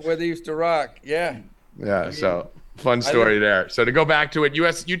 That's the way they used to rock. Yeah. Yeah, so fun story there. So to go back to it,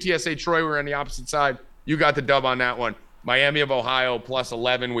 UTSA Troy were on the opposite side. You got the dub on that one. Miami of Ohio plus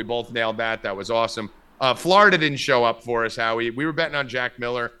 11. We both nailed that. That was awesome. Florida didn't show up for us, Howie. We were betting on Jack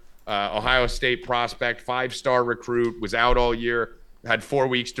Miller, Ohio State prospect, 5-star recruit, was out all year, had 4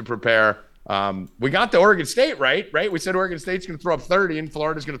 weeks to prepare. We got the Oregon State right? We said Oregon State's going to throw up 30 and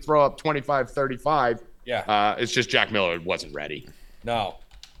Florida's going to throw up 25, 35. Yeah. It's just Jack Miller wasn't ready. No,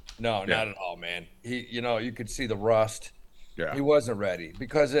 not at all, man. He, you could see the rust. Yeah. He wasn't ready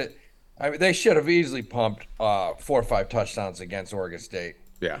because they should have easily pumped 4 or 5 touchdowns against Oregon State.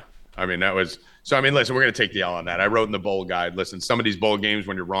 Yeah. I mean, listen, we're going to take the L on that. I wrote in the bowl guide, listen, some of these bowl games,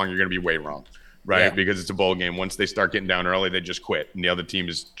 when you're wrong, you're going to be way wrong, right? Yeah. Because it's a bowl game. Once they start getting down early, they just quit. And the other team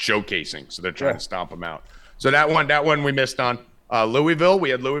is showcasing, so they're trying to stomp them out. So that one we missed on. Louisville, we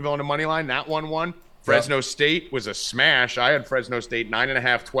had Louisville on the money line. That one won. Fresno State was a smash. I had Fresno State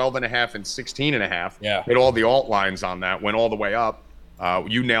 9.5, 12.5, and 16.5. Yeah. Hit all the alt lines on that, went all the way up.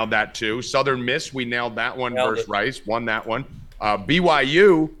 You nailed that too. Southern Miss, we nailed that one versus Rice, won that one.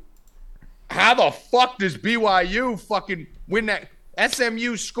 BYU, how the fuck does BYU fucking win that?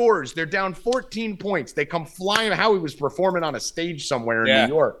 SMU scores. They're down 14 points. They come flying. Howie was performing on a stage somewhere in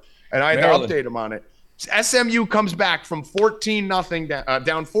New York, and I had to update him on it. SMU comes back from 14-0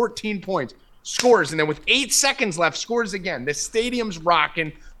 down 14 points, scores, and then with 8 seconds left, scores again. The stadium's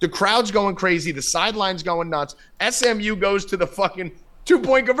rocking. The crowd's going crazy. The sideline's going nuts. SMU goes to the fucking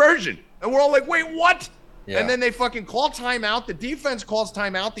 2-point conversion. And we're all like, wait, what? Yeah. And then they fucking call timeout. The defense calls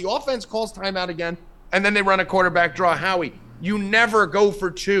timeout. The offense calls timeout again. And then they run a quarterback draw. Howie, you never go for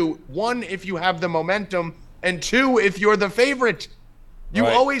 2. 1, if you have the momentum, and 2, if you're the favorite. You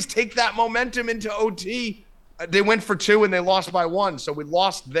always take that momentum into OT. They went for 2 and they lost by 1. So we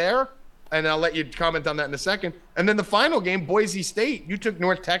lost there. And I'll let you comment on that in a second. And then the final game, Boise State. You took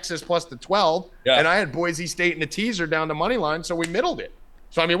North Texas plus the 12. Yeah. And I had Boise State in the teaser down the money line, so we middled it.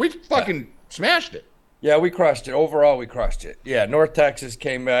 So, I mean, we fucking smashed it. Yeah, we crushed it. Overall, we crushed it. Yeah, North Texas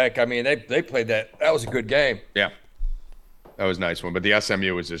came back. I mean, they played that. That was a good game. Yeah. That was a nice one. But the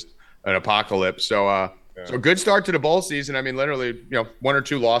SMU was just an apocalypse. So, so good start to the bowl season. I mean, literally, 1 or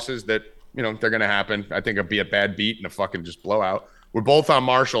 2 losses that, they're going to happen. I think it'll be a bad beat and a fucking just blowout. We're both on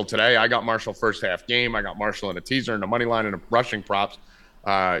Marshall today. I got Marshall first half game. I got Marshall in a teaser and a money line and a rushing props.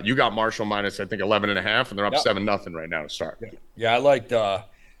 You got Marshall minus, I think, 11.5, and they're up 7-0 right now to start. Yeah,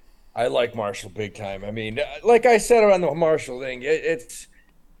 I like Marshall big time. I mean, like I said on the Marshall thing,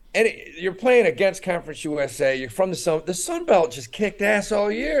 you're playing against Conference USA. You're from the Sun Belt just kicked ass all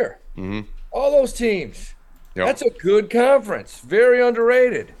year. Mm-hmm. All those teams. Yep. That's a good conference. Very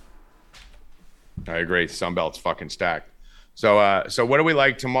underrated. I agree. Sun Belt's fucking stacked. So what do we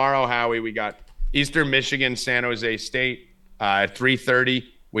like tomorrow, Howie? We got Eastern Michigan, San Jose State at 3:30.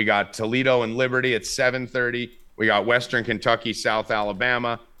 We got Toledo and Liberty at 7:30. We got Western Kentucky, South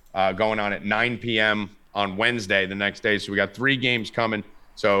Alabama going on at 9 p.m. on Wednesday, the next day. So we got 3 games coming.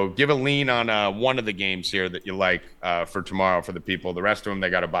 So give a lean on one of the games here that you like for tomorrow for the people. The rest of them, they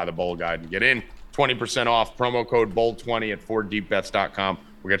got to buy the bowl guide and get in. 20% off, promo code BOWL20 at 4deepbets.com.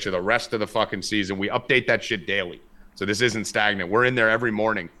 We got you the rest of the fucking season. We update that shit daily. So this isn't stagnant. We're in there every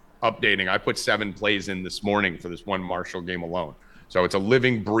morning updating. I put 7 plays in this morning for this one Marshall game alone. So it's a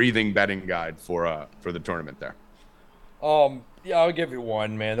living, breathing betting guide for the tournament there. Yeah, I'll give you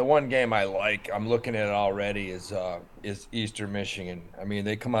one, man. The one game I like, I'm looking at it already, is Eastern Michigan. I mean,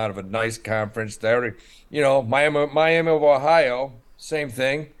 they come out of a nice conference. They already, Miami of Ohio, same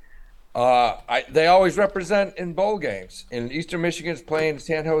thing. They always represent in bowl games. And Eastern Michigan's playing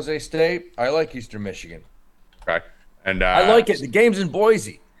San Jose State. I like Eastern Michigan. Okay. And I like it. The game's in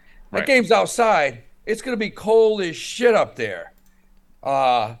Boise. The Right. game's outside. It's going to be cold as shit up there.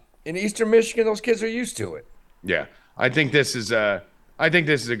 In Eastern Michigan, those kids are used to it. Yeah, I think this is a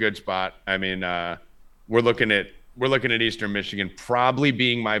good spot. I mean, we're looking at Eastern Michigan probably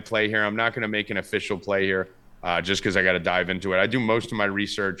being my play here. I'm not going to make an official play here just because I got to dive into it. I do most of my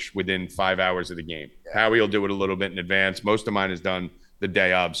research within 5 hours of the game. Howie will do it a little bit in advance. Most of mine is done the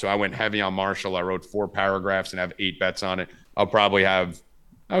day of. So I went heavy on Marshall. I wrote 4 paragraphs and have 8 bets on it. I'll probably have,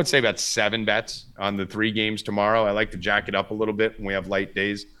 I would say, about 7 bets on the 3 games tomorrow. I like to jack it up a little bit when we have light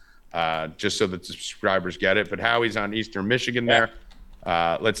days. Just so that the subscribers get it. But Howie's on Eastern Michigan there.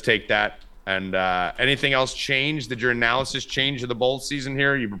 Let's take that. And anything else change? Did your analysis change of the bowl season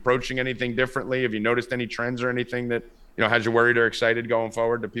here? Are you approaching anything differently? Have you noticed any trends or anything that has you worried or excited going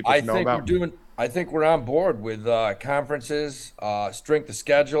forward that people should know about? I think we're on board with conferences, strength of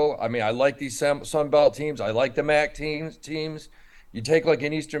schedule. I mean, I like these Sun Belt teams. I like the MAC teams. You take like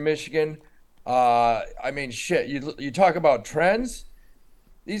in Eastern Michigan. I mean, shit. You talk about trends.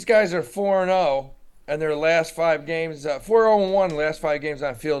 These guys are 4-0 and their last 5 games, 4-0-1 last 5 games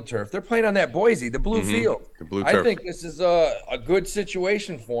on field turf. They're playing on that Boise, the blue field. The blue turf. I think this is a good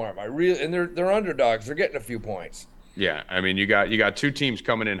situation for them. And they're underdogs. They're getting a few points. Yeah, I mean, you got 2 teams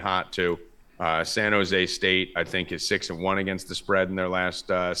coming in hot too. San Jose State, I think, is 6-1 against the spread in their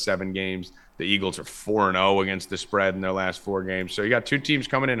last 7 games. The Eagles are 4-0 against the spread in their last 4 games. So you got 2 teams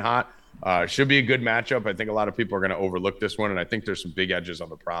coming in hot. Should be a good matchup. I think a lot of people are going to overlook this one, and I think there's some big edges on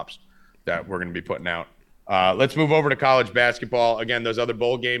the props that we're going to be putting out. Let's move over to college basketball. Again, those other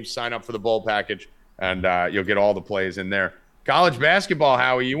bowl games, sign up for the bowl package, and you'll get all the plays in there. College basketball,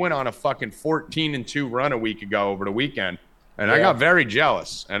 Howie, you went on a fucking 14-2 run a week ago over the weekend, and I got very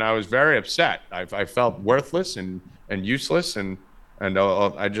jealous, and I was very upset. I felt worthless and useless, and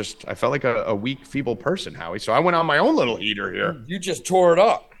I felt like a weak, feeble person, Howie. So I went on my own little heater here. You just tore it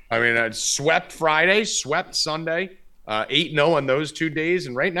up. I mean, I swept Friday, swept Sunday, 8-0 on those 2 days,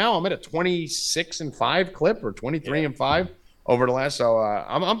 and right now I'm at a 26-5 clip or 23-5 over the last. So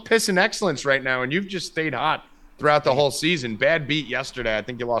I'm pissing excellence right now, and you've just stayed hot throughout the whole season. Bad beat yesterday. I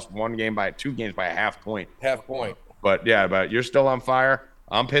think you lost 2 games by a half point. But you're still on fire.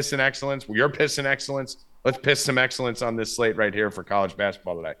 I'm pissing excellence. You're pissing excellence. Let's piss some excellence on this slate right here for college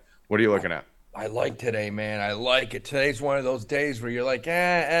basketball today. What are you looking at? I like today, man. I like it. Today's one of those days where you're like,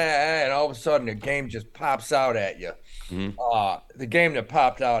 and all of a sudden a game just pops out at you. The game that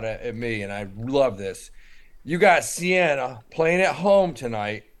popped out at me, and I love this. You got Siena playing at home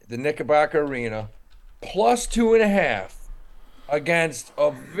tonight, the Knickerbocker Arena, plus 2.5 against a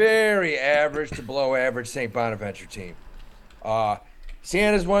very average to below average St. Bonaventure team.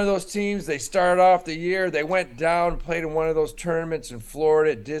 Siena's one of those teams, they started off the year, they went down, played in one of those tournaments in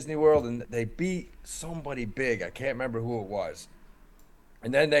Florida at Disney World, and they beat somebody big. I can't remember who it was.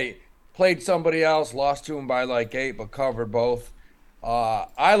 And then they played somebody else, lost to them by like 8, but covered both.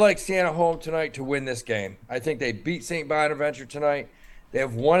 I like Siena home tonight to win this game. I think they beat St. Bonaventure tonight. They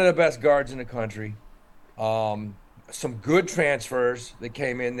have one of the best guards in the country. Some good transfers that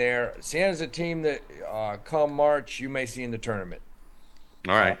came in there. Siena's a team that come March you may see in the tournament.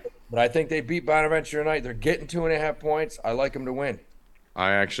 All right. But I think they beat Bonaventure tonight. They're getting 2.5 points. I like them to win.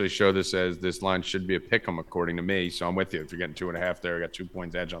 I actually show this as this line should be a pick 'em according to me. So I'm with you. If you're getting 2.5 there, I got 2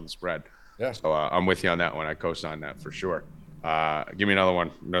 points edge on the spread. Yeah. So I'm with you on that one. I co-sign that for sure. Give me another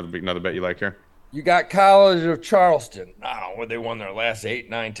one. Another bet you like here. You got College of Charleston. They won their last 8,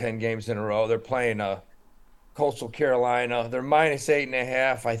 9, 10 games in a row. They're playing Coastal Carolina. They're minus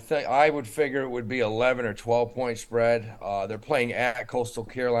 8.5. I would figure it would be 11 or 12 point spread. They're playing at Coastal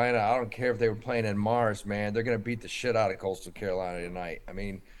Carolina. I don't care if they were playing in Mars, man. They're going to beat the shit out of Coastal Carolina tonight. I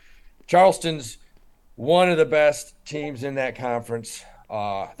mean, Charleston's one of the best teams in that conference.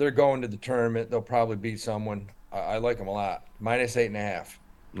 They're going to the tournament. They'll probably beat someone. I like them a lot. Minus 8.5.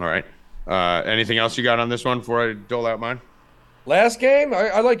 All right. Anything else you got on this one before I dole out mine? Last game,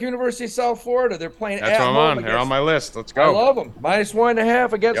 I like University of South Florida. They're playing That's at what I'm home on. They're against- on my list. Let's I go. love them.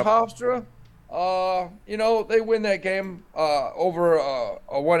 -1.5 against Yep. Hofstra. They win that game over a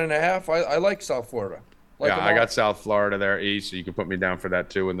 1.5. I like South Florida. Like them I all. got South Florida there, E, so you can put me down for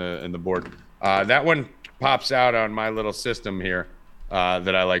that too in the board. That one pops out on my little system here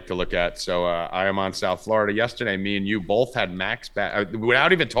that I like to look at. So I am on South Florida. Yesterday, me and you both had max bet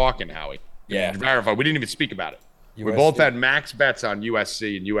without even talking, Howie. Yeah. Verify. We didn't even speak about it. We USC. both had max bets on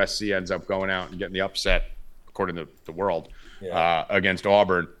USC, and USC ends up going out and getting the upset, according to the world, against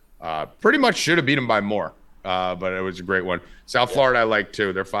Auburn. Pretty much should have beat them by more, but it was a great one. South Florida, I like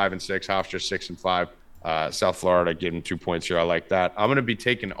too. They're 5-6. Hofstra 6-5. South Florida getting 2 points here. I like that. I'm going to be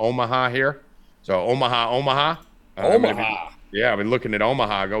taking Omaha here. So Omaha. Omaha. I've been looking at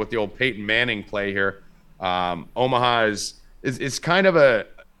Omaha. Go with the old Peyton Manning play here. Omaha is kind of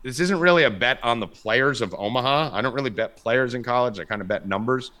this isn't really a bet on the players of Omaha. I don't really bet players in college. I kind of bet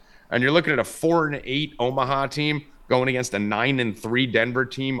numbers. And you're looking at a 4-8 Omaha team going against a 9-3 Denver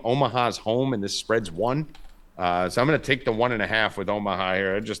team. Omaha's home, and this spread's 1. So I'm going to take the 1.5 with Omaha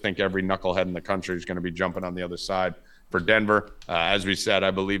here. I just think every knucklehead in the country is going to be jumping on the other side for Denver. As we said, I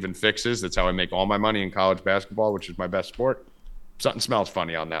believe in fixes. That's how I make all my money in college basketball, which is my best sport. Something smells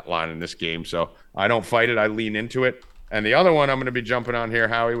funny on that line in this game, so I don't fight it. I lean into it. And the other one I'm going to be jumping on here,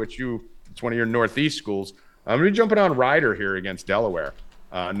 Howie, it's one of your Northeast schools. I'm going to be jumping on Rider here against Delaware.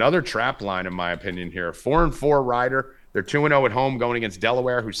 Another trap line, in my opinion, here. 4-4 Rider. They're 2-0 at home going against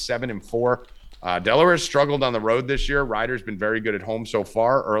Delaware, who's 7-4. Delaware's struggled on the road this year. Rider's been very good at home so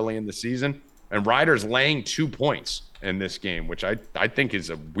far early in the season. And Rider's laying 2 points in this game, which I think is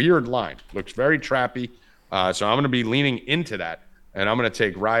a weird line. Looks very trappy. So I'm going to be leaning into that. And I'm going to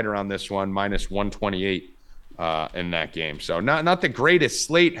take Rider on this one, -128 in that game. So not the greatest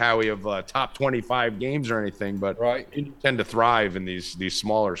slate, Howie, of top 25 games or anything, but Right. you tend to thrive in these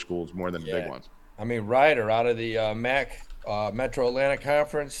smaller schools more than the big ones. I mean, Ryder out of the Metro Atlantic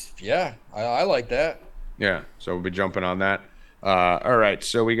Conference. Yeah, I like that. Yeah, so we'll be jumping on that. All right,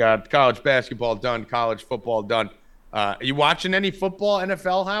 so we got college basketball done, college football done. Are you watching any football,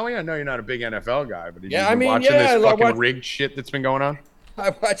 NFL, Howie? I know you're not a big NFL guy, but Yeah, I mean, watching yeah, this I fucking watch- rigged shit that's been going on? I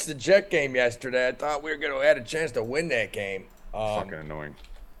watched the Jet game yesterday. I thought we were going to have a chance to win that game. Fucking annoying.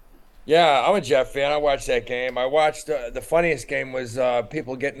 Yeah, I'm a Jet fan. I watched that game. I watched the funniest game was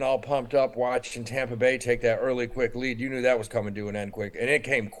people getting all pumped up watching Tampa Bay take that early quick lead. You knew that was coming to an end quick, and it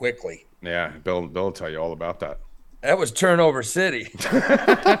came quickly. Yeah, Bill will tell you all about that. That was turnover city.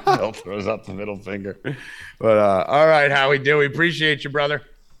 Bill throws up the middle finger. But all right, Howie Dewey, appreciate you, brother.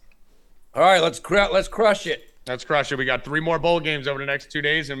 All right, let's crush it. Let's crush it. We got 3 more bowl games over the next 2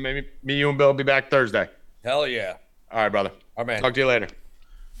 days, and maybe me, you, and Bill will be back Thursday. Hell yeah. All right, brother. All right, man. Talk to you later.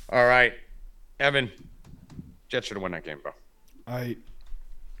 All right, Evan. Jets should have won that game, bro.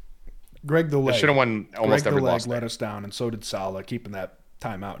 Greg the They leg. should have won almost Greg every the leg loss. let us down, and so did Salah, keeping that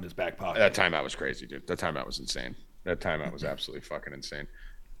timeout in his back pocket. That timeout was crazy, dude. That timeout was insane. That timeout was absolutely fucking insane.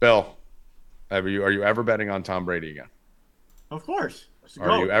 Bill, are you ever betting on Tom Brady again? Of course. Let's Are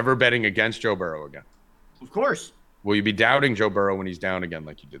go. you ever betting against Joe Burrow again? Of course. Will you be doubting Joe Burrow when he's down again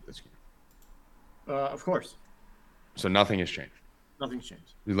like you did this game? Of course. So nothing has changed. Nothing's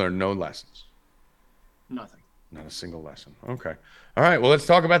changed. You learned no lessons. Nothing. Not a single lesson. Okay. All right. Well, let's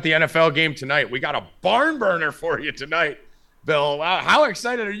talk about the NFL game tonight. We got a barn burner for you tonight, Bill. Wow. How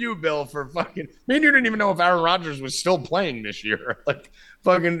excited are you, Bill, for fucking. Me and you didn't even know if Aaron Rodgers was still playing this year. Like,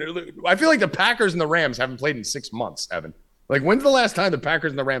 fucking. I feel like the Packers and the Rams haven't played in 6 months, Evan. Like, when's the last time the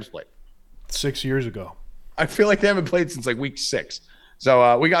Packers and the Rams played? 6 years ago. I feel like they haven't played since like week 6.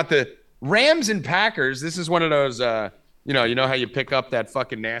 So we got the Rams and Packers. This is one of those, you know how you pick up that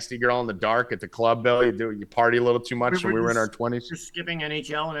fucking nasty girl in the dark at the club, Bill? You party a little too much when we were in our 20s. You're skipping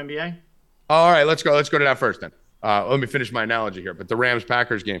NHL and NBA? All right, let's go to that first then. Let me finish my analogy here. But the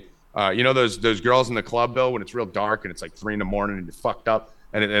Rams-Packers game, you know those girls in the club, Bill, when it's real dark and it's like 3 a.m. and you're fucked up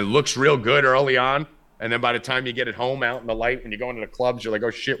and it looks real good early on. And then by the time you get it home out in the light, when you go into the clubs, you're like, oh,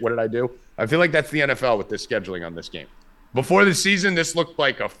 shit, what did I do? I feel like that's the NFL with this scheduling on this game. Before the season, this looked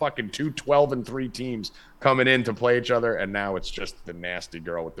like a fucking 12-3 teams coming in to play each other, and now it's just the nasty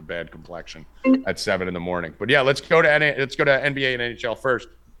girl with the bad complexion at 7 a.m. But yeah, let's go to NBA and NHL first,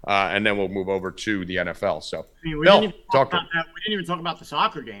 and then we'll move over to the NFL. So, I mean, we Bill, didn't even talk about that. We didn't even talk about the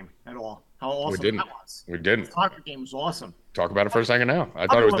soccer game at all. How awesome didn't. that was. We didn't The soccer game was awesome. talk about it for a second now. I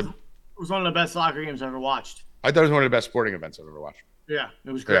thought it was one of the best soccer games I've ever watched. was one of the best sporting events I've ever watched. Yeah,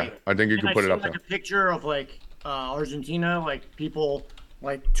 it was great. Yeah, I think you And can I put it seen, up there. like a picture of like Argentina, like people,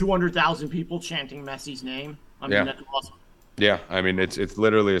 like 200,000 people chanting Messi's name. I mean, Yeah. that's awesome. Yeah, I mean it's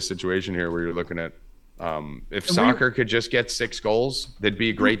literally a situation here where you're looking at if soccer could just get 6 goals, they'd be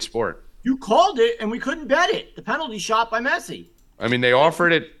a great sport. You called it, and we couldn't bet it. The penalty shot by Messi. I mean, they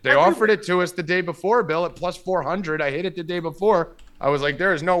offered it. They offered it to us the day before, Bill, at plus 400. I hit it the day before. I was like,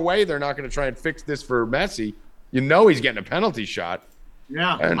 there is no way they're not going to try and fix this for Messi. You know he's getting a penalty shot.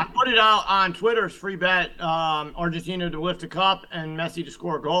 Yeah, And- I put it out on Twitter's free bet. Argentina to lift a cup and Messi to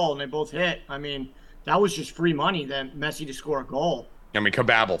score a goal, and they both hit. I mean, that was just free money. Then Messi to score a goal. I mean,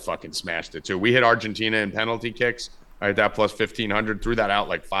 Cababel fucking smashed it too. We hit Argentina in penalty kicks. I had that plus 1,500. Threw that out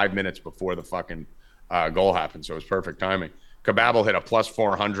like 5 minutes before the fucking goal happened, so it was perfect timing. Cababel hit a plus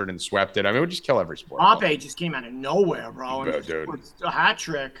 400 and swept it. I mean, we just kill every sport. Mbappe just came out of nowhere, bro. And Dude. a hat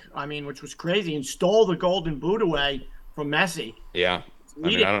trick. I mean, which was crazy, and stole the golden boot away from Messi. Yeah. I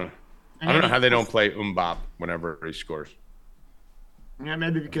mean, Needed. I don't know how they don't play Mbop whenever he scores. Yeah,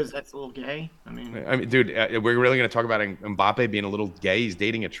 maybe because that's a little gay. I mean, Dude, we're really going to talk about Mbappe being a little gay. He's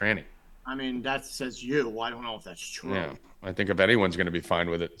dating a tranny. that says you. I don't know if that's true. Yeah. I think if anyone's going to be fine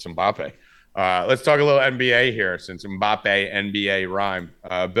with it, it's Mbappe. Let's talk a little NBA here since Mbappe, NBA rhyme.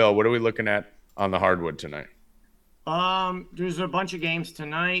 Bill, what are we looking at on the hardwood tonight? There's a bunch of games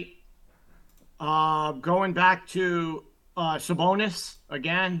tonight. Going back to Sabonis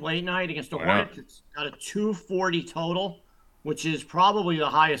again, late night against the Why not? Hornets. It's got a 240 total, which is probably the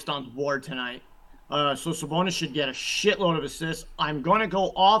highest on the board tonight. So Sabonis should get a shitload of assists. I'm going to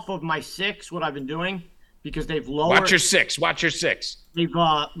go off of my 6, what I've been doing, because they've lowered. Watch your 6. Watch your 6.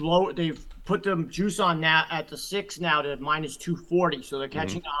 They've put the juice on now at the 6 now to minus 240, so they're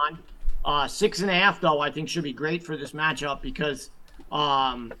catching on. 6.5 though, I think should be great for this matchup because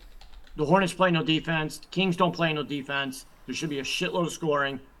the Hornets play no defense, the Kings don't play no defense. There should be a shitload of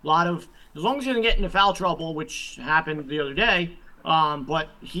scoring. As long as he doesn't get into foul trouble, which happened the other day. But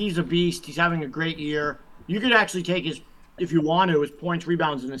he's a beast. He's having a great year. You could actually take if you want to, his points,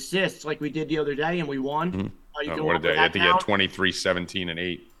 rebounds, and assists like we did the other day, and we won. You can What look did at they? I that think he now. had 23, 17, and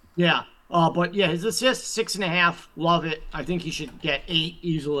 8. Yeah. But yeah, his assists 6.5. Love it. I think he should get 8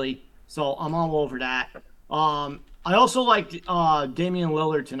 easily. So I'm all over that. I also liked Damian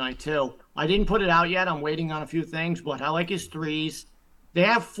Lillard tonight too. I didn't put it out yet. I'm waiting on a few things, but I like his threes. They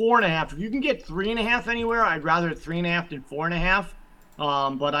have 4.5. If you can get 3.5 anywhere, I'd rather 3.5 than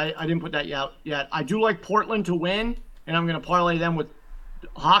 4.5. But I didn't put that yet. I do like Portland to win, and I'm going to parlay them with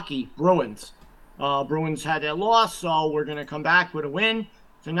hockey, Bruins. Bruins had that loss, so we're going to come back with a win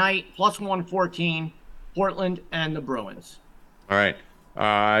tonight, plus 114, Portland and the Bruins. All right.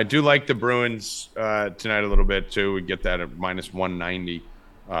 I do like the Bruins tonight a little bit too. We get that at minus 190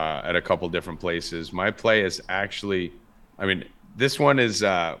 at a couple different places. My play is actually, this one is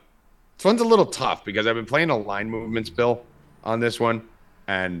this one's a little tough because I've been playing a line movements, Bill, on this one,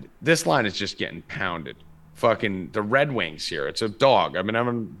 and this line is just getting pounded. Fucking the Red Wings here. It's a dog. I'm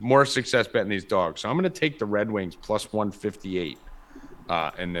having more success betting these dogs, so I'm going to take the Red Wings plus 158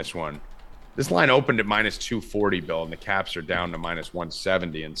 in this one. This line opened at minus 240, Bill, and the Caps are down to minus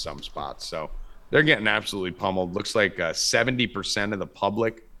 170 in some spots. So they're getting absolutely pummeled. Looks like 70% of the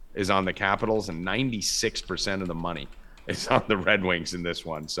public is on the Capitals and 96% of the money is on the Red Wings in this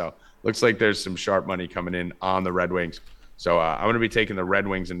one. So looks like there's some sharp money coming in on the Red Wings. So I'm going to be taking the Red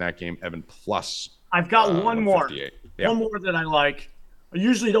Wings in that game, Evan, plus I've got one more. 158. Yeah. One more that I like. I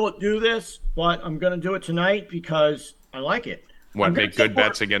usually don't do this, but I'm going to do it tonight because I like it. What, I'm gonna make good take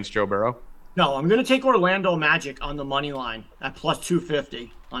bets against Joe Burrow? No, I'm going to take Orlando Magic on the money line at plus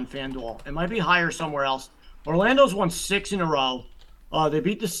 250 on FanDuel. It might be higher somewhere else. Orlando's won 6 in a row. They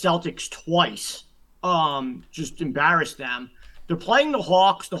beat the Celtics twice. Just embarrassed them. They're playing the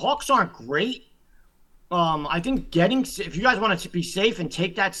Hawks. The Hawks aren't great. I think if you guys want to be safe and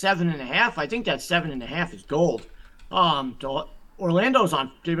take that 7.5, I think that 7.5 is gold. Orlando's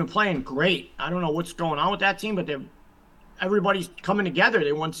they've been playing great. I don't know what's going on with that team, but everybody's coming together.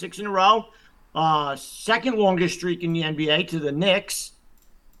 They won 6 in a row. Second longest streak in the NBA to the Knicks.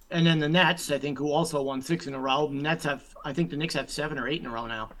 And then the Nets, I think, who also won 6 in a row. I think the Knicks have 7 or 8 in a row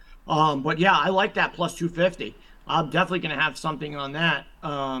now. But yeah, I like that plus 250. I'm definitely going to have something on that.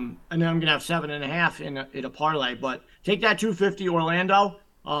 And then I'm going to have 7.5 in a parlay. But take that 250 Orlando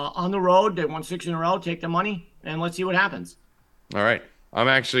on the road. They won 6 in a row. Take the money and let's see what happens. All right. I'm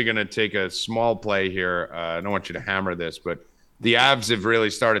actually going to take a small play here. I don't want you to hammer this, but the Avs have really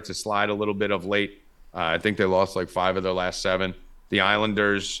started to slide a little bit of late. I think they lost like 5 of their last 7. The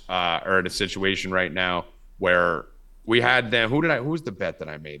Islanders are in a situation right now where we had them. Who was the bet that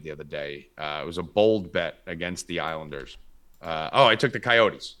I made the other day? It was a bold bet against the Islanders. I took the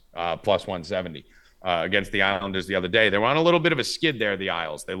Coyotes plus 170 against the Islanders the other day. They were on a little bit of a skid there, the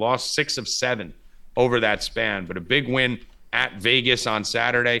Isles. They lost 6 of 7 over that span, but a big win at Vegas on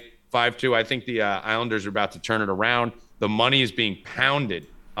Saturday, 5-2. I think the Islanders are about to turn it around. The money is being pounded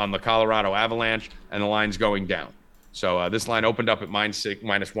on the Colorado Avalanche, and the line's going down. So this line opened up at minus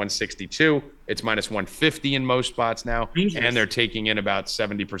 162. It's minus 150 in most spots now, and they're taking in about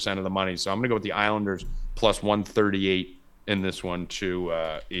 70% of the money. So I'm going to go with the Islanders plus 138 in this one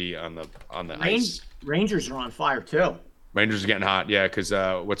to E on the ice. Rangers are on fire too. Rangers are getting hot, yeah, because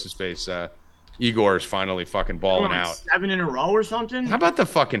what's his face? Igor is finally fucking balling out. 7 in a row or something? How about how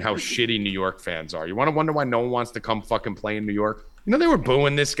shitty New York fans are? You want to wonder why no one wants to come fucking play in New York? You know, they were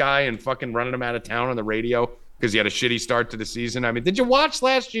booing this guy and fucking running him out of town on the radio because he had a shitty start to the season. I mean, did you watch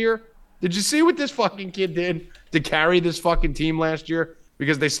last year? Did you see what this fucking kid did to carry this fucking team last year?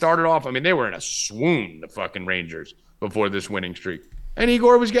 Because they started off, I mean, they were in a swoon, the fucking Rangers, before this winning streak. And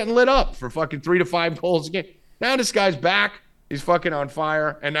Igor was getting lit up for fucking 3 to 5 goals a game. Now this guy's back. He's fucking on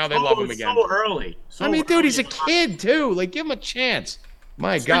fire, and now they love him again. So early. Dude, he's a kid too. Like, give him a chance.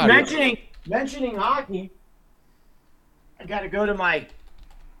 My God. Mentioning hockey, I got to go to my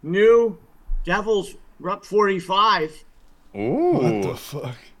new Devils Rep 45. Ooh. What the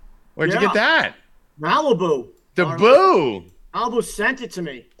fuck? Where'd you get that? Malibu. The Boo. Malibu sent it to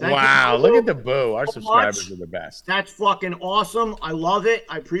me. Thank Wow, you, look at the Boo. Our so subscribers much. are the best. That's fucking awesome. I love it.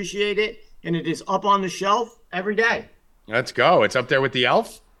 I appreciate it. And it is up on the shelf every day. Let's go. It's up there with the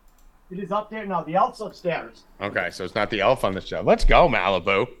elf? It is up there. No, the elf's upstairs. Okay, so it's not the elf on the shelf. Let's go,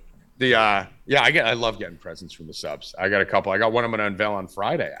 Malibu. I love getting presents from the subs. I got a couple. I got one I'm going to unveil on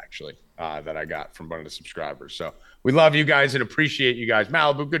Friday, actually, that I got from one of the subscribers. So we love you guys and appreciate you guys.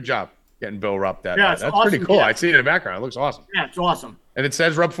 Malibu, good job getting Bill Rupp that. Yeah, That's awesome, pretty cool. yeah. I see it in the background. It looks awesome. Yeah, it's awesome. And it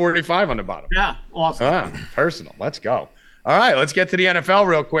says Rupp 45 on the bottom. Yeah, awesome. Personal. Let's go. All right, let's get to the NFL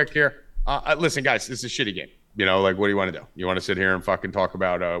real quick here. Listen, guys, this is a shitty game. You know, like, what do you want to do? You want to sit here and fucking talk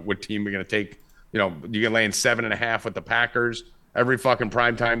about what team we're going to take? You know, you can lay in 7.5 with the Packers. Every fucking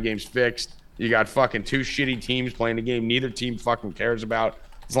primetime game's fixed. You got fucking 2 shitty teams playing the game neither team fucking cares about.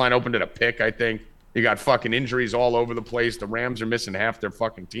 This line opened at a pick, I think. You got fucking injuries all over the place. The Rams are missing half their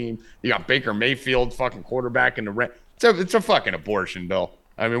fucking team. You got Baker Mayfield, fucking quarterback in the Rams. It's a fucking abortion, Bill.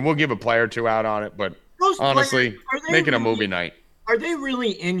 I mean, we'll give a player or two out on it, but Those honestly, players, making a movie night. Are they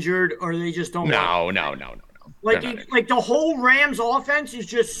really injured, or they just don't? No. Like the whole Rams offense is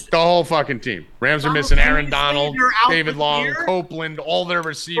just the whole fucking team. Rams are missing Aaron Donald, David Long, Copeland, all their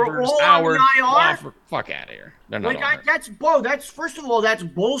receivers, all Howard. on the IR? Fuck out of here. They're not like on that's first of all, that's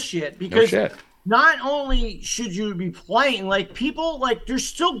bullshit, because not only should you be playing, like, people, like, there's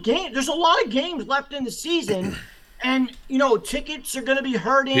still games. There's a lot of games left in the season, and you know tickets are going to be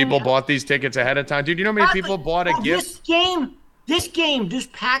hurting. People bought these tickets ahead of time, dude. You know how many people bought a gift? This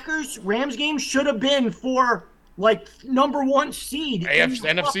Packers Rams game should have been for like number 1 seed.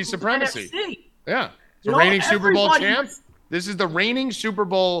 NFC supremacy. NFC. Yeah. The reigning Super Bowl champ. This is the reigning Super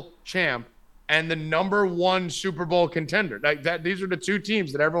Bowl champ and the number 1 Super Bowl contender. These are the 2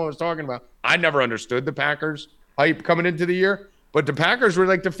 teams that everyone was talking about. I never understood the Packers hype coming into the year, but the Packers were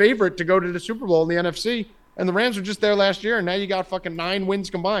like the favorite to go to the Super Bowl in the NFC, and the Rams were just there last year, and now you got fucking 9 wins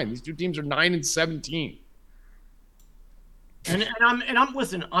combined. These 2 teams are 9-17. And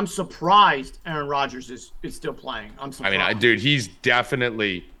I'm surprised Aaron Rodgers is still playing. I'm surprised. I mean, dude, he's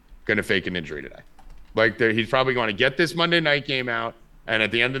definitely going to fake an injury today. Like, he's probably going to get this Monday night game out, and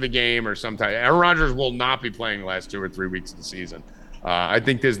at the end of the game or sometime, Aaron Rodgers will not be playing the last 2 or 3 weeks of the season. I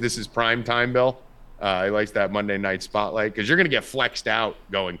think this is prime time, Bill. He likes that Monday night spotlight because you're going to get flexed out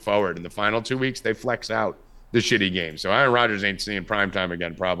going forward. In the final 2 weeks, they flex out the shitty game. So Aaron Rodgers ain't seeing prime time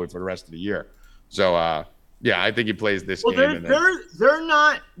again probably for the rest of the year. So, yeah, I think he plays this game. They're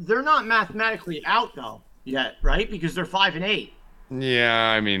not mathematically out though yet, right? Because they're 5-8. Yeah,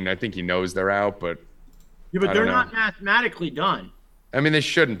 I mean, I think he knows they're out, but they're not mathematically done. I mean, they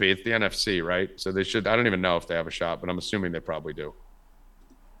shouldn't be. It's the NFC, right? So they should. I don't even know if they have a shot, but I'm assuming they probably do.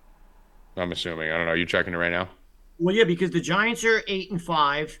 I'm assuming. I don't know. Are you checking it right now? Well, yeah, because the Giants are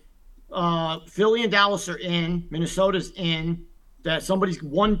 8-5. Philly and Dallas are in. Minnesota's in. That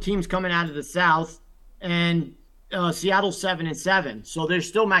one team's coming out of the South. And Seattle's 7-7, so they're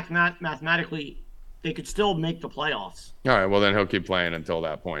still mathematically, they could still make the playoffs. All right, well then he'll keep playing until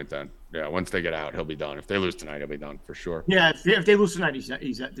that point. Then, yeah, once they get out, he'll be done. If they lose tonight, he'll be done for sure. Yeah, if they lose tonight,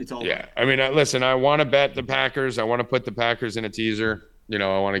 it's over. Yeah, I mean, listen, I want to bet the Packers. I want to put the Packers in a teaser. You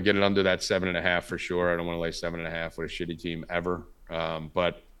know, I want to get it under that 7.5 for sure. I don't want to lay 7.5 with a shitty team ever.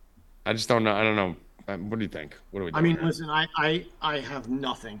 But I just don't know. I don't know. What do you think? What do we do? I mean, here? listen, I have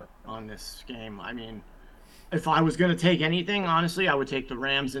nothing on this game. I mean, if I was going to take anything, honestly, I would take the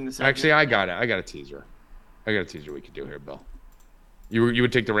Rams in the second. Actually, I got it. I got a teaser. We could do here, Bill. You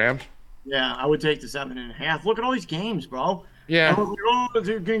would take the Rams? Yeah, I would take the 7.5. Look at all these games, bro. Yeah. I was like, oh,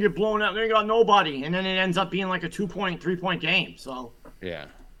 they're gonna get blown out. They got nobody, and then it ends up being like a 2-point, 3-point game. So, Yeah.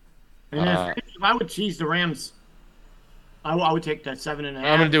 and if I would tease the Rams, I would take that 7.5.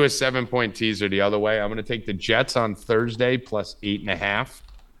 I'm going to do a 7-point teaser the other way. I'm going to take the Jets on Thursday plus 8.5.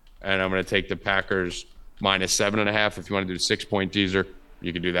 And I'm going to take the Packers minus 7.5. If you want to do a 6-point teaser,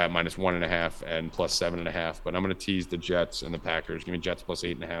 you can do that minus 1.5 and plus 7.5. But I'm going to tease the Jets and the Packers. Give me Jets plus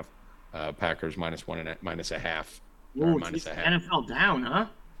 8.5. Packers minus 1.5, minus a half. Or Ooh, minus a half. NFL down, huh?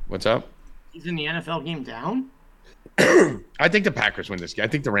 What's up? He's in the NFL game down. I think the Packers win this game. I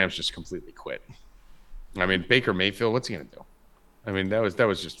think the Rams just completely quit. I mean, Baker Mayfield, what's he going to do? I mean, that was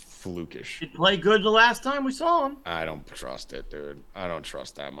just flukish. He played good the last time we saw him. I don't trust it, dude. I don't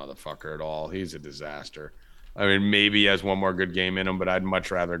trust that motherfucker at all. He's a disaster. I mean, maybe he has one more good game in him, but I'd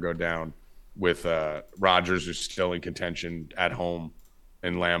much rather go down with Rodgers, who's still in contention at home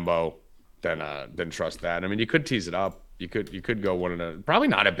in Lambeau, than trust that. I mean, you could tease it up. You could go probably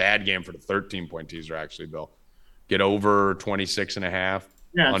not a bad game for the 13-point teaser, actually, Bill. Get over 26.5,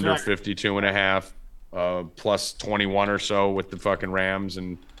 under 52.5. Plus 21 or so with the fucking Rams,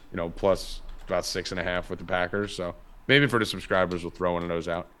 and plus about 6.5 with the Packers. So maybe for the subscribers, we'll throw one of those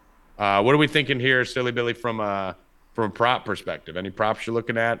out. What are we thinking here, Silly Billy, from a prop perspective? Any props you're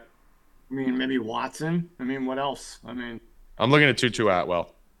looking at? I mean, maybe Watson. I mean, what else? I mean, I'm looking at Tutu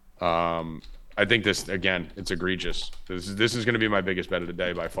Atwell. I think this, again, it's egregious. This is going to be my biggest bet of the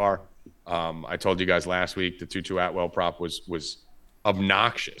day by far. I told you guys last week the Tutu Atwell prop was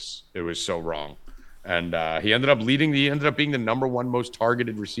obnoxious. It was so wrong. And he ended up being the number one most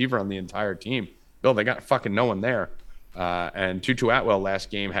targeted receiver on the entire team. Bill, they got fucking no one there. And Tutu Atwell last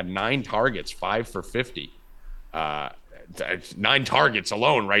game had 9 targets, 5 for 50. 9 targets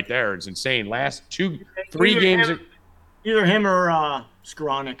alone right there. It's insane. Last 3 games. Either him or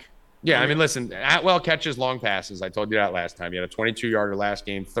Skoranek. Yeah, I mean, listen, Atwell catches long passes. I told you that last time. He had a 22-yarder last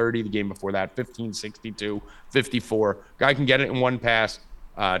game, 30 the game before that, 15, 62, 54. Guy can get it in one pass.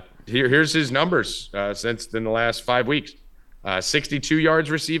 Here's his numbers since in the last 5 weeks. 62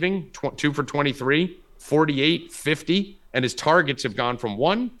 yards receiving, 2 for 23, 48, 50, and his targets have gone from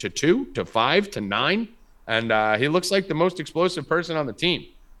 1 to 2 to 5 to 9, and he looks like the most explosive person on the team.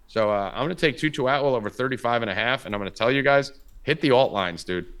 So I'm going to take Tutu Atwell over 35.5, and I'm going to tell you guys, hit the alt lines,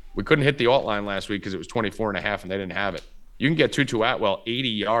 dude. We couldn't hit the alt line last week because it was 24.5, and they didn't have it. You can get Tutu Atwell 80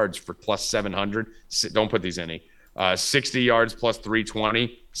 yards for plus 700. Don't put these in any. 60 yards plus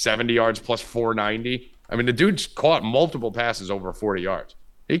 320, 70 yards plus 490. I mean, the dude's caught multiple passes over 40 yards.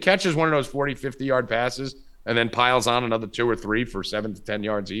 He catches one of those 40, 50-yard passes and then piles on another 2 or 3 for 7 to 10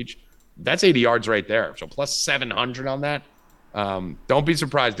 yards each. That's 80 yards right there. So plus 700 on that. Don't be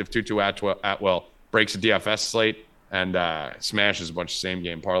surprised if Tutu Atwell breaks a DFS slate and smashes a bunch of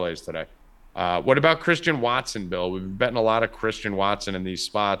same-game parlays today. What about Christian Watson, Bill? We've been betting a lot of Christian Watson in these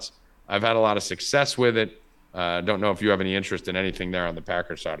spots. I've had a lot of success with it. Don't know if you have any interest in anything there on the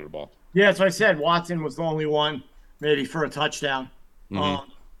Packers side of the ball. Yeah, that's what I said. Watson was the only one, maybe for a touchdown. He's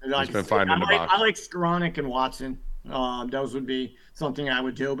been fine in the box. I like Skoranek and Watson. Those would be something I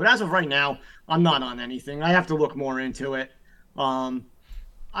would do. But as of right now, I'm not on anything. I have to look more into it.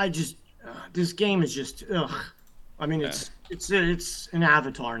 This game is just, I mean, it's an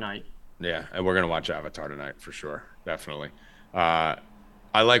Avatar night. Yeah, and we're going to watch Avatar tonight for sure. Definitely. I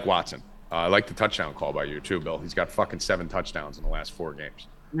like Watson. I like the touchdown call by you too, Bill. He's got fucking 7 touchdowns in the last 4 games.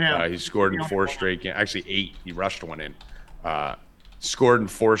 Yeah. He's scored in 4 straight games. Actually, 8. He rushed one in. Scored in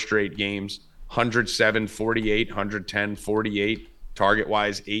 4 straight games. 107, 48, 110, 48.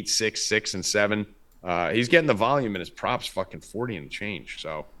 Target-wise, 8, 6, 6, and 7. He's getting the volume, and his props fucking 40 and change.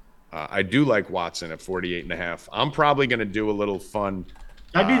 So I do like Watson at 48.5. I'm probably going to do a little fun.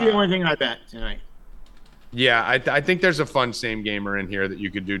 That'd be the only thing I bet tonight. Yeah, I think there's a fun same gamer in here that you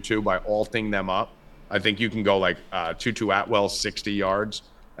could do too by alting them up. I think you can go like Tutu Atwell 60 yards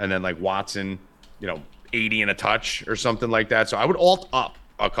and then like Watson, 80 and a touch or something like that. So I would alt up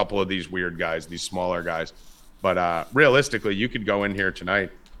a couple of these weird guys, these smaller guys. But realistically, you could go in here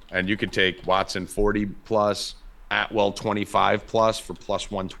tonight and you could take Watson 40 plus, Atwell 25 plus for plus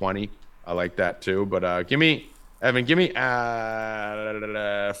 120. I like that too. But give me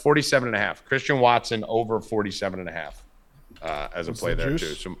 47.5. Christian Watson over 47.5 as a play there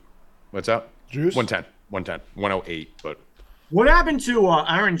too. So what's up? Juice? 110, 108. But what happened to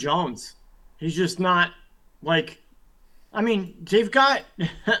Aaron Jones? He's just not like. I mean, they've got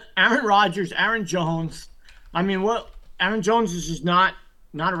Aaron Rodgers, Aaron Jones. I mean, what? Aaron Jones is just not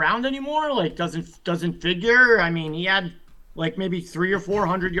around anymore. Like doesn't figure. I mean, he had like maybe 300 or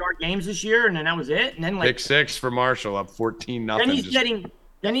 400 yard games this year, and then that was it. And then like pick 6 for Marshall, up 14-0. Then he's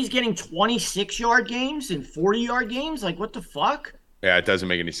Then he's getting 26-yard games and 40-yard games. Like, what the fuck? Yeah, it doesn't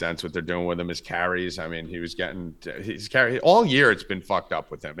make any sense what they're doing with him. His carries. I mean, he's carry all year. It's been fucked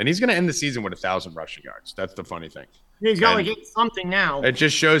up with him, and he's going to end the season with 1,000 rushing yards. That's the funny thing. He's got And like something now. it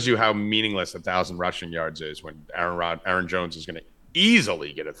just shows you how meaningless 1,000 rushing yards is when Aaron Jones is going to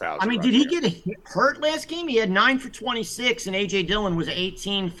easily get 1,000. I mean, did he get hurt last game? He had 9 for 26, and AJ Dillon was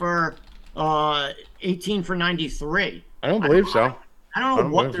 18 for 93. I don't believe so. I don't know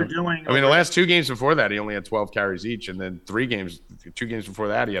what they're doing. I mean, the last 2 games before that, he only had 12 carries each. And then 2 games before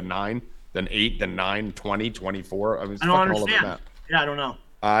that, he had 9, then 8, then 9, 20, 24. I mean, it's I don't fucking all over the understand. map. Yeah, I don't know.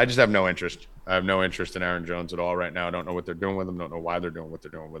 I just have no interest. I have no interest in Aaron Jones at all right now. I don't know what they're doing with him. Don't know why they're doing what they're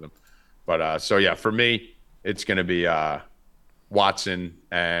doing with him. But so, yeah, for me, it's going to be Watson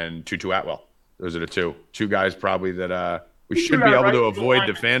and Tutu Atwell. Those are the 2 guys probably that we should be able to avoid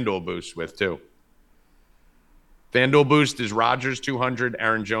the FanDuel boost with, too. FanDuel boost is Rodgers 200,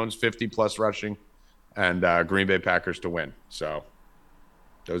 Aaron Jones 50+ rushing, and Green Bay Packers to win. So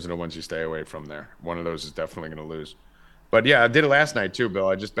those are the ones you stay away from there. One of those is definitely going to lose. But yeah, I did it last night too, Bill.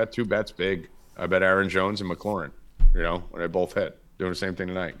 I just bet 2 bets big. I bet Aaron Jones and McLaurin, when they both hit. Doing the same thing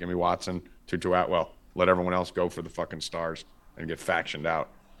tonight. Give me Watson, Tutu Atwell. Let everyone else go for the fucking stars and get factioned out.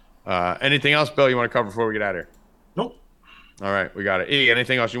 Anything else, Bill, you want to cover before we get out of here? Nope. All right, we got it. E,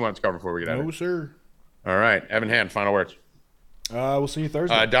 anything else you want to cover before we get out of No, here? sir. All right, Evan Hand, final words. We'll see you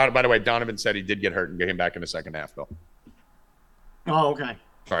Thursday. By the way, Donovan said he did get hurt and get him back in the second half, Bill. Oh, okay.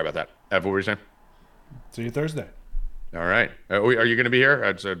 Sorry about that. Ev, what were you saying? See you Thursday. All right. Are you going to be here?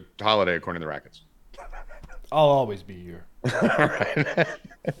 It's a holiday according to the Rackets. I'll always be here. All right.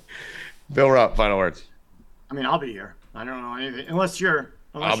 Bill Rupp, final words. I mean, I'll be here. I don't know anything unless you're.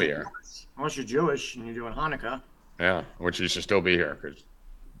 I'll be here. Unless you're Jewish and you're doing Hanukkah. Yeah, which you should still be here because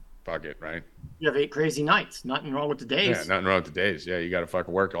fuck it, right? You have 8 crazy nights. Nothing wrong with the days. Yeah, nothing wrong with the days. Yeah, you got to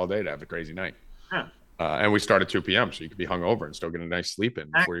fucking work all day to have a crazy night. Yeah. And we start at 2 p.m., so you could be hungover and still get a nice sleep in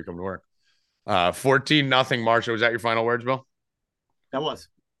before you come to work. 14-0, Marshall. Was that your final words, Bill? That was.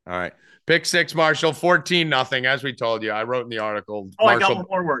 All right. Pick 6, Marshall. 14-0, as we told you. I wrote in the article. Oh, Marshall, I got one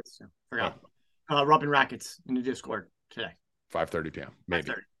more words. Forgot. Rubbing rackets in the Discord today. 5:30 p.m. maybe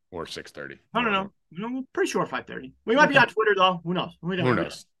 5:30. or 6:30. No. I'm pretty sure 5:30. We might be on Twitter though. Who knows? Who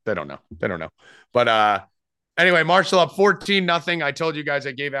knows? They don't know. But anyway, Marshall up 14-0. I told you guys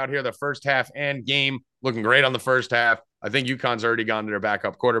I gave out here the first half and game. Looking great on the first half. I think UConn's already gone to their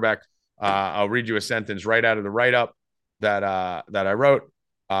backup quarterback. I'll read you a sentence right out of the write-up that I wrote.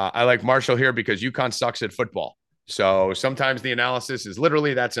 I like Marshall here because UConn sucks at football. So sometimes the analysis is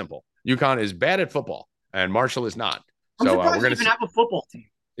literally that simple. UConn is bad at football, and Marshall is not. I'm so surprised we're they going even have a football team.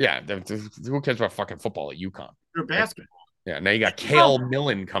 Yeah, who cares about fucking football at UConn? They're basketball. Yeah, now you got Cale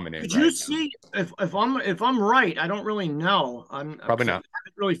Millen coming in. Did you see? If I'm right, I don't really know. Probably not. I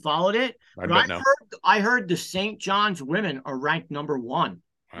haven't really followed it. I heard the St. John's women are ranked number 1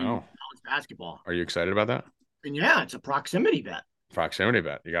 in college basketball. Are you excited about that? And yeah, it's a proximity bet. Proximity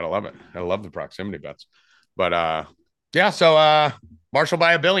bet. You gotta love it. I love the proximity bets. But yeah, so Marshall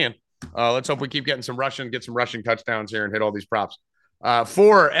by 1 billion. Let's hope we keep getting some Russian touchdowns here and hit all these props.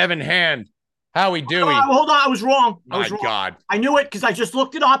 For Evan Hand, Howie Dewey. Hold on, I was wrong. My God. I knew it because I just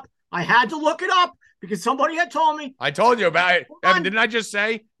looked it up. I had to look it up because somebody had told me. I told you about it. Evan, didn't I just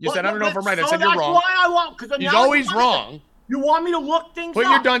say? You said, I don't know if I'm right. I said, you're wrong. Why I won't, he's always wrong. You want me to look things up? Put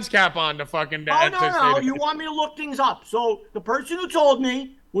your dunce cap on to fucking... No. You want me to look things up. So the person who told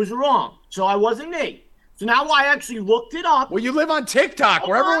me was wrong. So I wasn't me. So now I actually looked it up. Well, you live on TikTok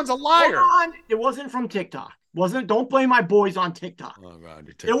where everyone's a liar. Hold on. It wasn't from TikTok. Don't blame my boys on TikTok. Oh, God.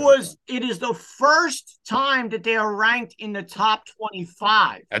 It is the first time that they are ranked in the top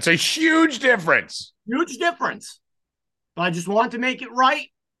 25. That's a huge difference. Huge difference. But I just wanted to make it right.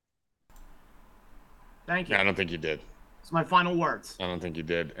 Thank you. I don't think you did. It's my final words. I don't think you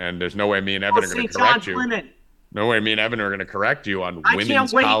did. And there's no way me and Evan are going to correct you. Women. No way me and Evan are going to correct you on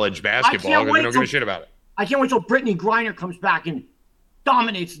women's college basketball because we don't give a shit about it. I can't wait till Brittany Griner comes back and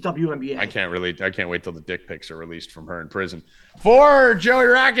dominates the WNBA. I can't wait till the dick pics are released from her in prison. For Joey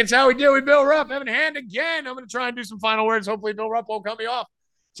Rackets, how we doing? Bill Rupp, Evan Hand again. I'm going to try and do some final words. Hopefully Bill Rupp won't cut me off.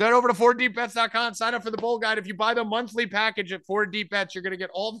 So head over to 4deepbets.com. Sign up for the bowl guide. If you buy the monthly package at 4deepbets, you're going to get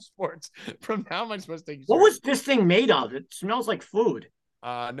all the sports. From how am I supposed to take you? What was this thing made of? It smells like food.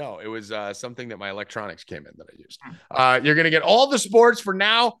 No, it was something that my electronics came in that I used. You're going to get all the sports for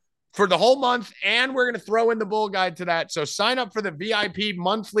now, for the whole month, and we're going to throw in the bowl guide to that. So sign up for the VIP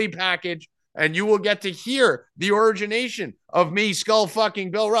monthly package, and you will get to hear the origination of me skull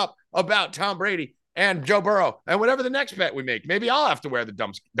fucking Bill Rupp about Tom Brady and Joe Burrow and whatever the next bet we make. Maybe I'll have to wear the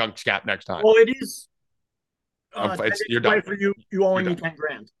dunks cap next time. Well, it is You're play done. For you, you owing You're me 10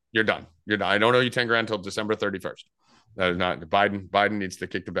 grand. You're done. You're done. I don't owe you 10 grand until December 31st. That is not Biden. Biden needs to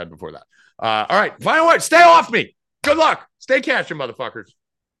kick the bed before that. All right. Final word. Stay off me. Good luck. Stay cashing, motherfuckers.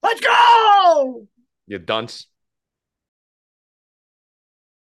 Let's go. You dunce.